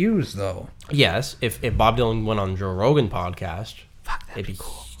views, though. Yes, if Bob Dylan went on Joe Rogan podcast, it'd be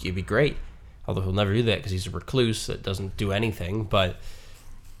cool. It'd be great. Although he'll never do that because he's a recluse that doesn't do anything. But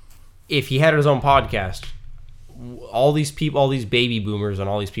if he had his own podcast, all these people, all these baby boomers, and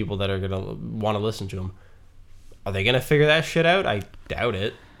all these people that are gonna want to listen to him, are they gonna figure that shit out? I doubt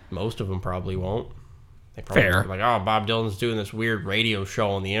it. Most of them probably won't. They probably Fair. Like, oh, Bob Dylan's doing this weird radio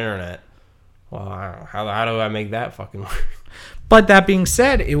show on the internet. Well, how do I make that fucking work? But that being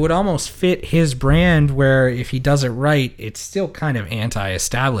said, it would almost fit his brand where if he does it right, it's still kind of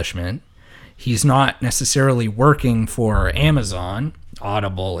anti-establishment. He's not necessarily working for Amazon.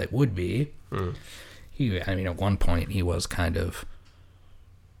 Audible, it would be. At one point, he was kind of...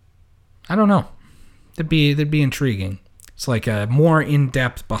 I don't know. That'd be intriguing. It's like a more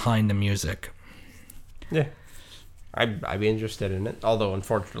in-depth behind the music. Yeah. I'd be interested in it. Although,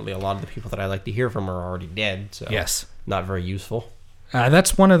 unfortunately, a lot of the people that I like to hear from are already dead. So yes. Not very useful.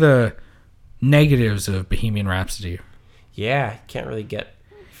 That's one of the negatives of Bohemian Rhapsody. Yeah, can't really get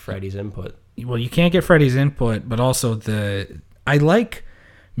Freddie's input. Well, you can't get Freddie's input, but also I like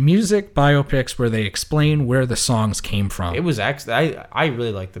music biopics where they explain where the songs came from. It was I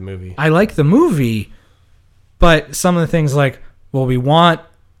really liked the movie. I like the movie, but some of the things like, well, we want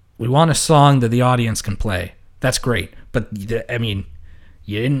a song that the audience can play. That's great. But, I mean,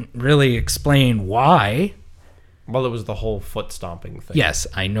 you didn't really explain why. Well, it was the whole foot stomping thing. Yes,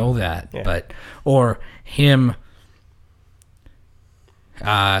 I know that. Yeah. But, or him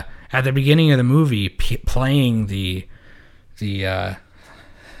at the beginning of the movie playing the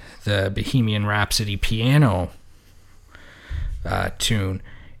Bohemian Rhapsody piano tune,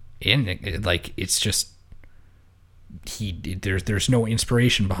 and it's just there's no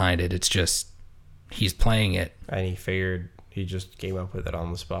inspiration behind it. It's just he's playing it, And he figured he just came up with it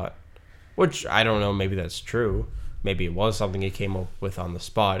on the spot. Which, I don't know, maybe that's true. Maybe it was something he came up with on the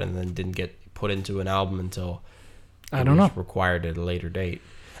spot and then didn't get put into an album until I don't know, required at a later date.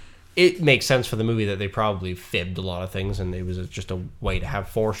 It makes sense for the movie that they probably fibbed a lot of things and it was just a way to have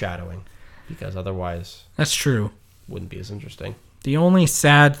foreshadowing, because otherwise that's true. it wouldn't be as interesting. The only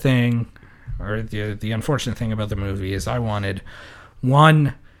sad thing, or the unfortunate thing about the movie, is I wanted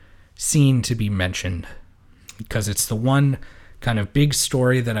one scene to be mentioned, because it's the one kind of big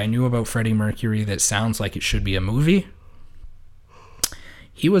story that I knew about Freddie Mercury that sounds like it should be a movie.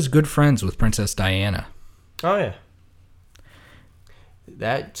 He was good friends with Princess Diana. Oh, yeah.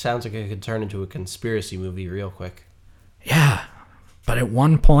 That sounds like it could turn into a conspiracy movie real quick. Yeah, but at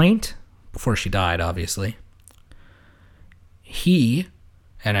one point, before she died, obviously, he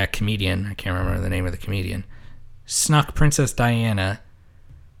and a comedian, I can't remember the name of the comedian, snuck Princess Diana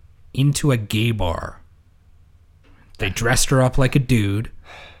into a gay bar. They dressed her up like a dude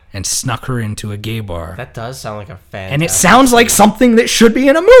and snuck her into a gay bar. That does sound like a fantastic... And it sounds like something that should be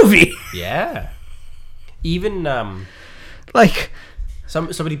in a movie. Yeah. Even, Like...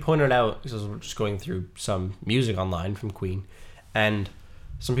 somebody pointed out, because we're just going through some music online from Queen, and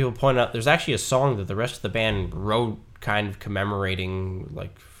some people pointed out there's actually a song that the rest of the band wrote kind of commemorating,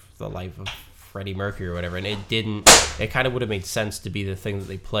 like, the life of Freddie Mercury or whatever, and it kind of would have made sense to be the thing that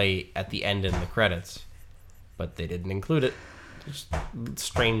they play at the end in the credits, but they didn't include it. Just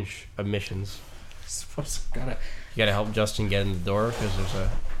strange omissions. You gotta help Justin get in the door because there's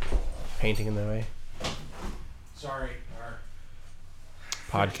a painting in the way. Sorry, our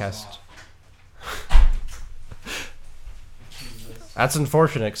Podcast. That's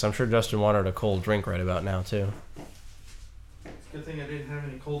unfortunate because I'm sure Justin wanted a cold drink right about now too. Good thing I didn't have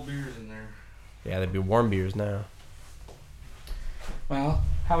any cold beers in there. Yeah, there'd be warm beers now. Well,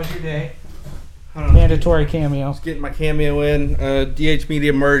 how was your day? I don't know. Mandatory cameo. Just getting my cameo in. DH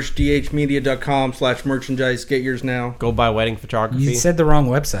Media merch, dhmedia.com/merchandise. Get yours now. Go buy wedding photography. You said the wrong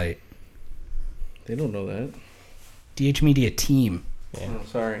website. They don't know that. dhmediateam.com. Yeah. Oh,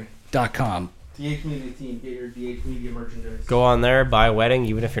 sorry. DH Media Team. Get your DH Media merchandise. Go on there, buy a wedding.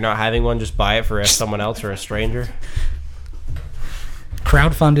 Even if you're not having one, just buy it for someone else or a stranger.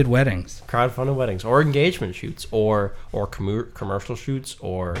 Crowdfunded weddings. Crowdfunded weddings or engagement shoots or commercial shoots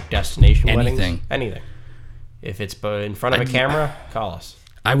or destination Anything. weddings. Anything. If it's in front of a camera, call us.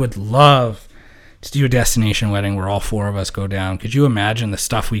 I would love to do a destination wedding where all four of us go down. Could you imagine the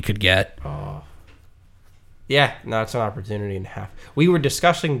stuff we could get? Oh. Yeah, no, it's an opportunity and a half. We were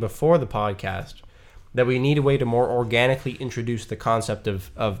discussing before the podcast that we need a way to more organically introduce the concept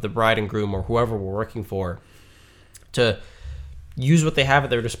of the bride and groom or whoever we're working for to use what they have at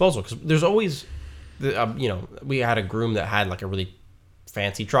their disposal. Because there's always, we had a groom that had like a really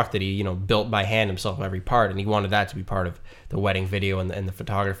fancy truck that he, built by hand himself every part, and he wanted that to be part of the wedding video and the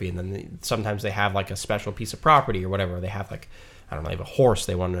photography. And then sometimes they have like a special piece of property or whatever. They have like, I don't know, they have a horse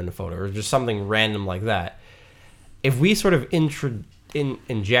they wanted in a photo or just something random like that. If we sort of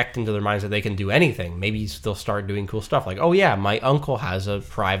inject into their minds that they can do anything, maybe they'll start doing cool stuff. Like, oh yeah, my uncle has a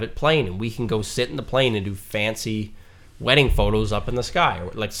private plane, and we can go sit in the plane and do fancy wedding photos up in the sky,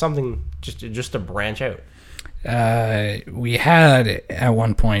 or like something just to branch out. We had at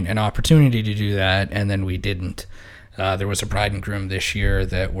one point an opportunity to do that, and then we didn't. There was a bride and groom this year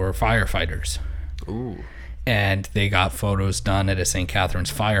that were firefighters. Ooh, and they got photos done at a St. Catharines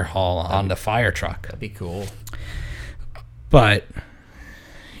fire hall on the fire truck. That'd be cool. But,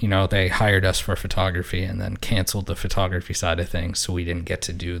 they hired us for photography and then canceled the photography side of things, so we didn't get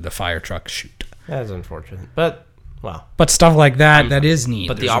to do the fire truck shoot. That's unfortunate. But, well. But stuff like that, that is neat.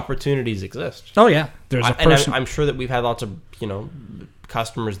 But the opportunities exist. Oh, yeah. There's a person. And I'm sure that we've had lots of,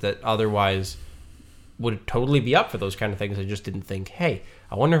 customers that otherwise would totally be up for those kind of things. I just didn't think, hey,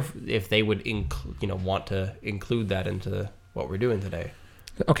 I wonder if they would, want to include that into what we're doing today.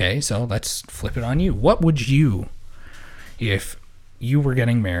 Okay, so let's flip it on you. What would you, if you were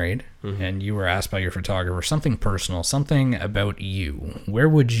getting married and you were asked by your photographer something personal, something about you,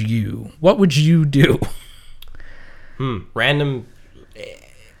 what would you do? Random.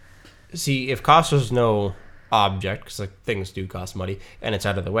 See, if cost was no object, because like, things do cost money, and it's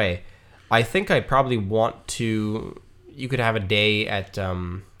out of the way, I think I'd probably want to. You could have a day at.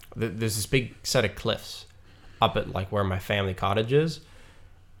 There's this big set of cliffs up at like where my family cottage is.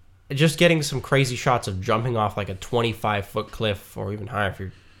 Just getting some crazy shots of jumping off like a 25-foot cliff or even higher if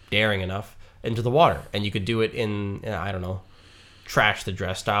you're daring enough into the water. And you could do it in I don't know, trash the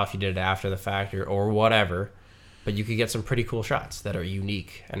dress style if you did it after the fact or whatever. But you could get some pretty cool shots that are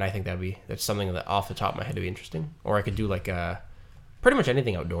unique. And I think that's something that off the top of my head would be interesting. Or I could do like pretty much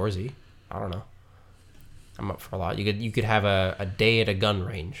anything outdoorsy. I don't know. I'm up for a lot. You could have a day at a gun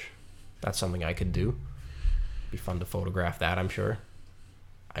range. That's something I could do. Be fun to photograph that, I'm sure.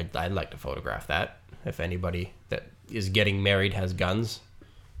 I'd like to photograph that. If anybody that is getting married has guns,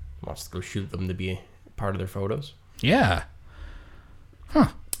 wants to go shoot them to be part of their photos. Yeah. Huh.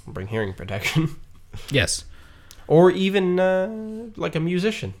 Bring hearing protection. Yes. Or even like a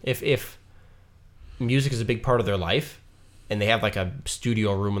musician. If music is a big part of their life and they have like a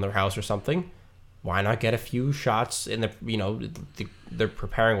studio room in their house or something, why not get a few shots in they're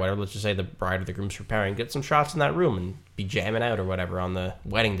preparing whatever, let's just say the bride or the groom's preparing, get some shots in that room and be jamming out or whatever on the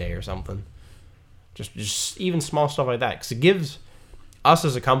wedding day or something. Just even small stuff like that, because it gives us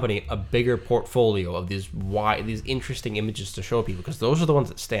as a company a bigger portfolio of these interesting images to show people, because those are the ones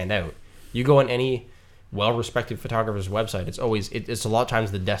that stand out. You go on any well-respected photographer's website, it's a lot of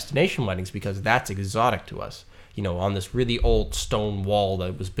times the destination weddings, because that's exotic to us. On this really old stone wall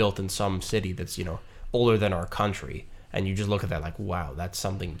that was built in some city that's, older than our country. And you just look at that like, wow, that's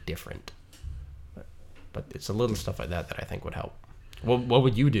something different. But it's a little stuff like that I think would help. What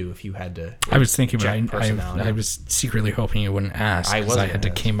would you do if you had to? I was thinking, I was secretly hoping you wouldn't ask. I had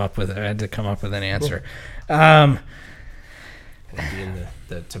to come up with an answer. Be in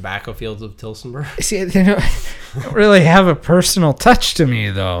the tobacco fields of Tilsonburg. See, they don't really have a personal touch to me,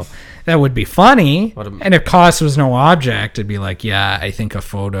 though. That would be funny. And if cost was no object, it'd be like, yeah, I think a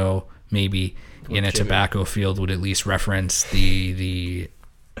photo maybe in a tobacco field would at least reference the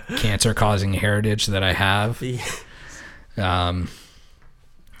cancer-causing heritage that I have.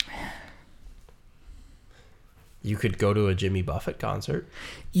 You could go to a Jimmy Buffett concert.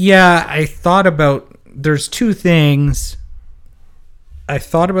 Yeah, I thought about... There's two things. I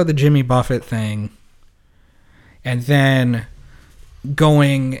thought about the Jimmy Buffett thing, and then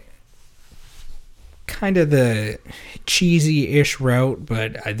going kind of the cheesy-ish route,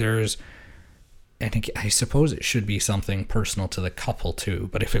 but I suppose it should be something personal to the couple too,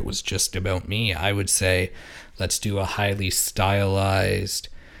 but if it was just about me, I would say let's do a highly stylized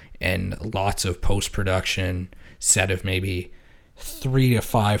and lots of post-production set of maybe 3 to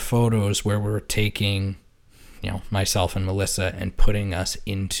 5 photos where we're taking, myself and Melissa and putting us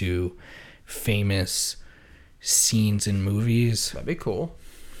into famous scenes in movies. That'd be cool.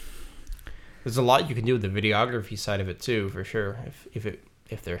 There's a lot you can do with the videography side of it too, for sure.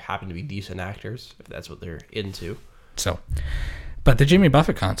 If there happen to be decent actors, if that's what they're into. So, but the Jimmy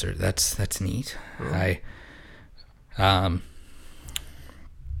Buffett concert, that's neat. Mm-hmm.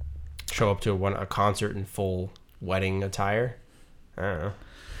 Show up to a concert in full wedding attire. I don't know.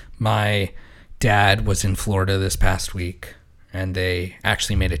 My dad was in Florida this past week, and they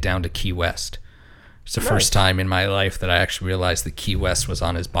actually made it down to Key West. It's the first time in my life that I actually realized that Key West was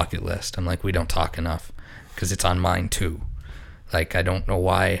on his bucket list. I'm like, we don't talk enough, because it's on mine too. Like, I don't know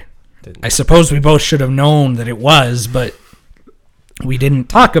why. I suppose we both should have known that it was, but we didn't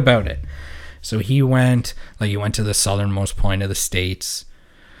talk about it. So he went to the southernmost point of the States.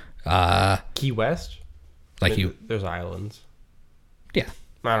 Key West? There's islands. Yeah.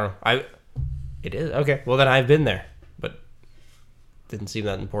 I don't know. It is? Okay. Well, then I've been there, but didn't seem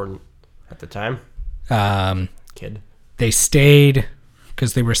that important at the time. Kid. They stayed,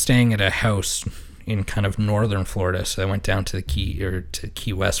 because they were staying at a house in kind of northern Florida, so I went down to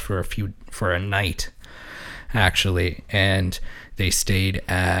Key West for a night, actually, and they stayed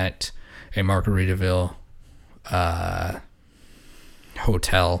at a Margaritaville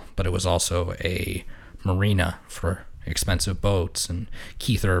hotel, but it was also a marina for expensive boats, and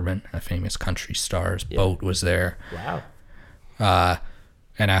Keith Urban, a famous country star's boat, was there. Wow.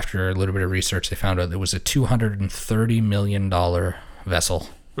 And after a little bit of research, they found out it was a $230 million vessel.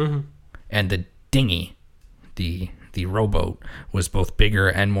 Mm-hmm. And the dinghy, the rowboat, was both bigger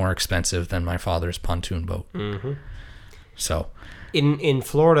and more expensive than my father's pontoon boat. Mm-hmm. So, in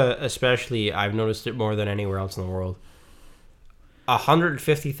Florida especially, I've noticed it more than anywhere else in the world.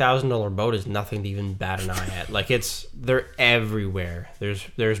 $150,000 boat is nothing to even bat an eye at. Like they're everywhere.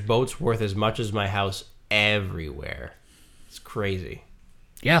 There's boats worth as much as my house everywhere. It's crazy.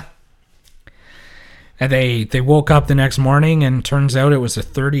 Yeah. And they woke up the next morning, and turns out it was the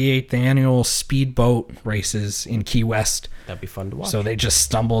 38th annual speedboat races in Key West. That'd be fun to watch. So they just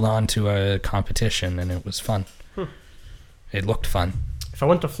stumbled onto a competition, and it was fun. It looked fun. If I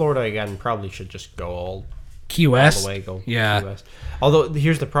went to Florida again, probably should just go all Key West. All the way, go yeah. Key West. Although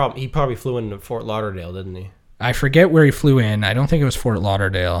here's the problem: he probably flew into Fort Lauderdale, didn't he? I forget where he flew in. I don't think it was Fort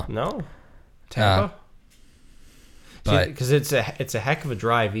Lauderdale. No, Tampa. But because it's a heck of a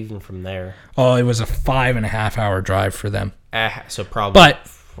drive even from there. Oh, it was a 5.5 hour drive for them. So probably But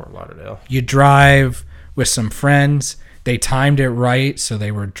Fort Lauderdale. You drive with some friends. They timed it right, so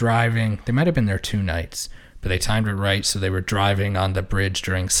they were driving. They might have been there 2 nights, but they timed it right, so they were driving on the bridge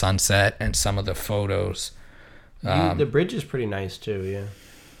during sunset, and some of the photos. The bridge is pretty nice too. Yeah,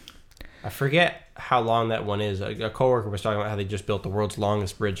 I forget how long that one is. A coworker was talking about how they just built the world's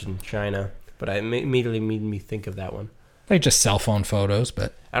longest bridge in China. But it immediately made me think of that one. They just cell phone photos,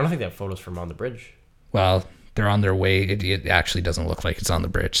 but... I don't think they have photos from on the bridge. Well, they're on their way. It actually doesn't look like it's on the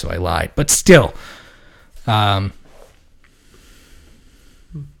bridge, so I lied. But still. It's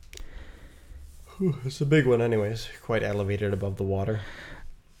a big one anyways. Quite elevated above the water.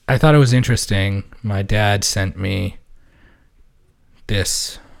 I thought it was interesting. My dad sent me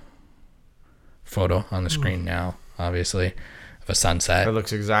this photo on the screen now, obviously. Of a sunset. It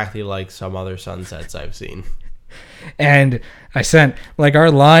looks exactly like some other sunsets I've seen. And I sent, like,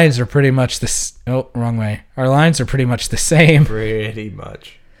 our lines are pretty much the... Oh, wrong way. Our lines are pretty much the same. Pretty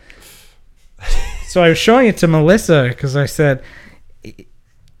much. So I was showing it to Melissa because I said,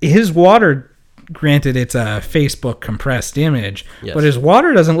 his water, granted it's a Facebook compressed image, yes. But his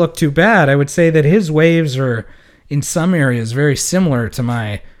water doesn't look too bad. I would say that his waves are, in some areas, very similar to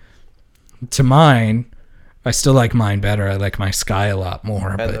mine. I still like mine better. I like my sky a lot more.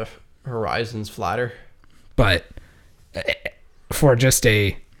 And but the horizon's flatter. But for just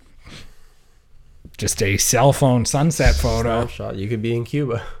a cell phone sunset photo, snapshot, you could be in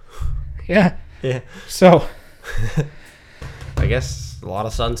Cuba. Yeah. Yeah. So I guess a lot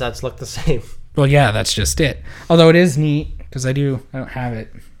of sunsets look the same. Well, yeah, that's just it. Although it is neat because I don't have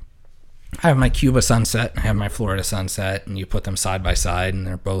it. I have my Cuba sunset, I have my Florida sunset, and you put them side by side, and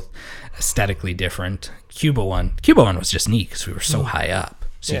they're both aesthetically different. Cuba one was just neat because we were so high up,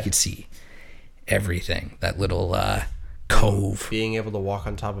 so you could see everything. That little cove. Being able to walk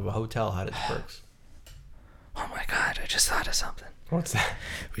on top of a hotel had its perks. Oh my God, I just thought of something. What's that?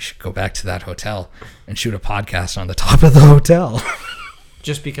 We should go back to that hotel and shoot a podcast on the top of the hotel.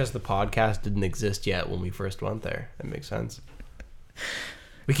 Just because the podcast didn't exist yet when we first went there. That makes sense.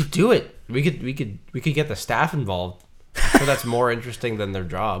 We could do it. We could get the staff involved. So that's more interesting than their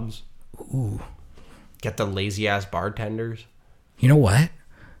jobs. Ooh. Get the lazy ass bartenders. You know what?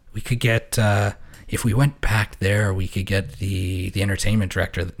 We could get if we went back there, we could get the entertainment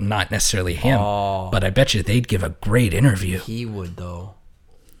director, not necessarily him, but I bet you they'd give a great interview. He would though.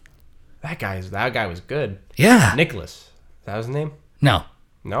 That guy was good. Yeah. Nicholas. Is that his name? No.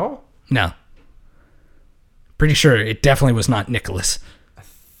 No? No. Pretty sure it definitely was not Nicholas. I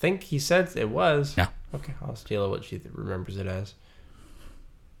think he said it was. No. Okay, I'll steal what she remembers it as.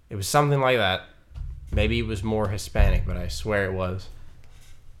 It was something like that. Maybe it was more Hispanic, but I swear it was.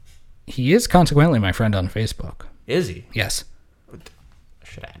 He is consequently my friend on Facebook. Is he? Yes. I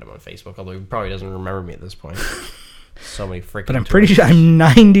should add him on Facebook, although he probably doesn't remember me at this point. So many freaking. But I'm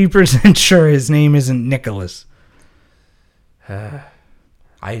 90% sure his name isn't Nicholas.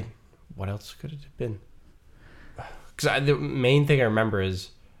 What else could it have been? Because the main thing I remember is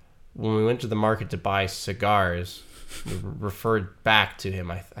when we went to the market to buy cigars, we referred back to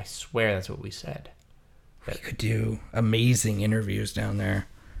him. I swear that's what we said. We could do amazing interviews down there.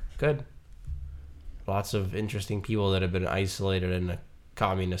 Good. Lots of interesting people that have been isolated in a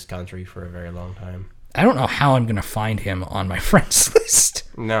communist country for a very long time. I don't know how I'm going to find him on my friends list.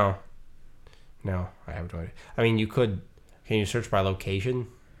 No, I have no idea. I mean, you could. Can you search by location?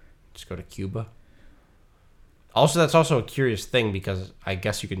 Just go to Cuba. Also, that's also a curious thing because I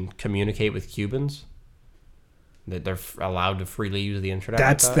guess you can communicate with Cubans. That they're allowed to freely use the internet.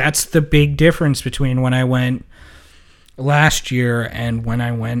 That's the big difference between when I went last year and when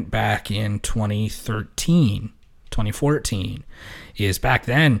I went back in 2014, is back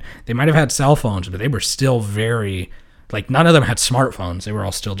then they might have had cell phones, but they were still very, like, none of them had smartphones. They were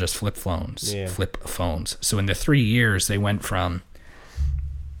all still just flip phones. So in the 3 years they went from,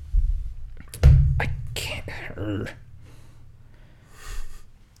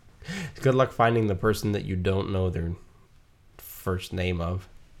 Good luck finding the person that you don't know their first name of.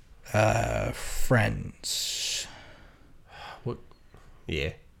 Friends. What?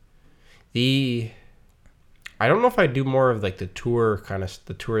 Yeah. I don't know if I'd do more of like the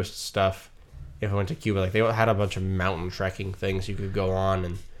tourist stuff if I went to Cuba. Like they had a bunch of mountain trekking things you could go on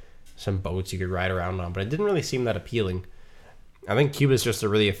and some boats you could ride around on, but it didn't really seem that appealing. I think Cuba's just a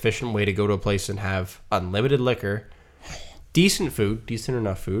really efficient way to go to a place and have unlimited liquor, decent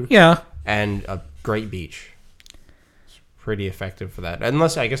enough food, Yeah. and a great beach. It's pretty effective for that.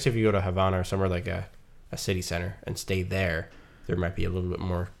 Unless, I guess if you go to Havana or somewhere like a city center and stay there might be a little bit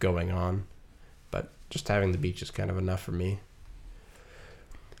more going on. But just having the beach is kind of enough for me.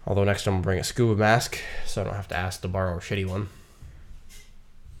 Although next time I'll bring a scuba mask so I don't have to ask to borrow a shitty one.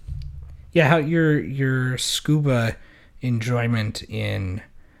 Yeah, how your scuba enjoyment in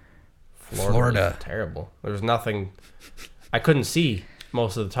Florida. Was terrible. There was nothing. I couldn't see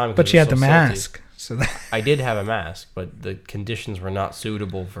most of the time. But you had the mask. So I did have a mask, but the conditions were not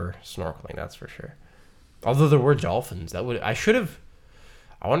suitable for snorkeling. That's for sure. Although there were dolphins, I forget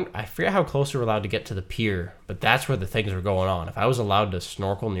how close we were allowed to get to the pier, but that's where the things were going on. If I was allowed to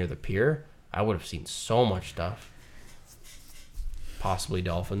snorkel near the pier, I would have seen so much stuff. Possibly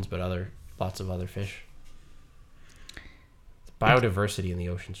dolphins, but lots of other fish. The biodiversity in the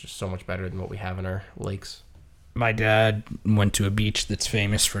ocean is just so much better than what we have in our lakes. My dad went to a beach that's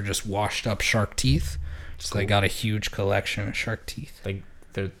famous for just washed up shark teeth. So they got a huge collection of shark teeth. Like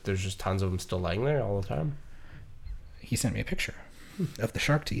there's just tons of them still laying there all the time. He sent me a picture of the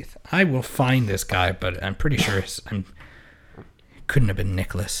shark teeth. I will find this guy, but I'm pretty sure couldn't have been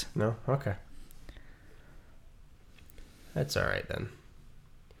Nicholas. No? Okay. That's all right then.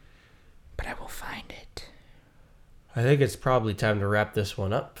 But I will find it. I think it's probably time to wrap this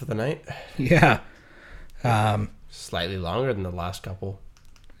one up for the night. Yeah. Slightly longer than the last couple.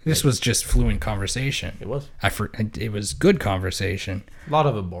 This was just fluent conversation. It was. It was good conversation. A lot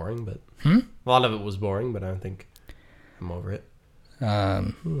of it boring, but a lot of it was boring, but I think I'm over it.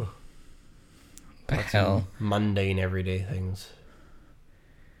 The hell. Mundane, everyday things.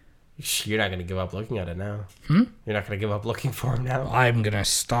 You're not going to give up looking at it now. You're not going to give up looking for him now. I'm going to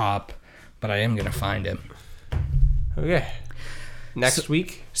stop, but I am going to find him. Okay. Next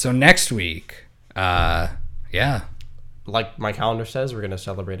week. So next week, yeah. Like my calendar says, we're going to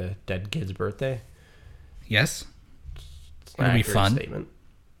celebrate a dead kid's birthday. Yes. It's an It'll be accurate fun. Statement.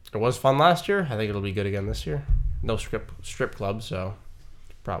 It was fun last year. I think it'll be good again this year. No strip club, so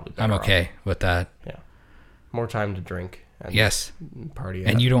probably better I'm okay with that. Yeah. More time to drink. And Yes. Party.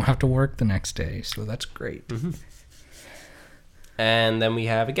 And you don't have to work the next day, so that's great. Mm-hmm. And then we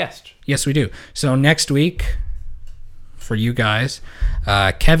have a guest. Yes, we do. So next week, for you guys,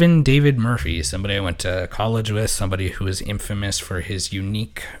 Kevin David Murphy, somebody I went to college with, somebody who is infamous for his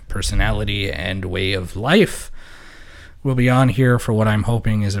unique personality and way of life, will be on here for what I'm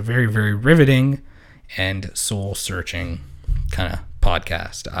hoping is a very, very riveting and soul-searching kind of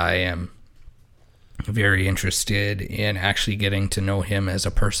podcast. I am very interested in actually getting to know him as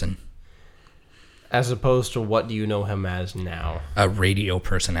a person. As opposed to what do you know him as now? A radio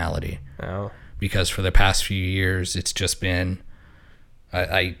personality. Oh. Because for the past few years, it's just been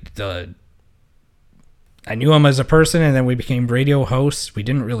I knew him as a person, and then we became radio hosts. We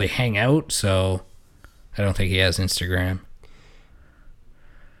didn't really hang out, so I don't think he has Instagram.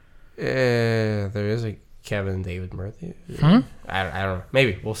 There is a Kevin David Murphy. I don't know.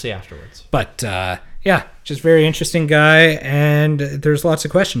 Maybe we'll see afterwards. But yeah, just very interesting guy, and there's lots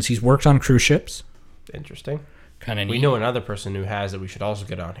of questions. He's worked on cruise ships. Interesting. Kind of neat. We know another person who has that we should also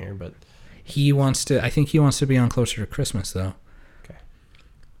get on here, but I think he wants to be on Closer to Christmas, though. Okay.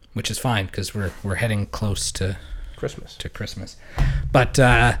 Which is fine, because we're heading close to Christmas. But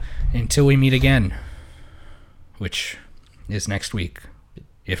until we meet again, which is next week,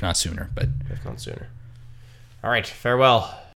 if not sooner. All right, farewell.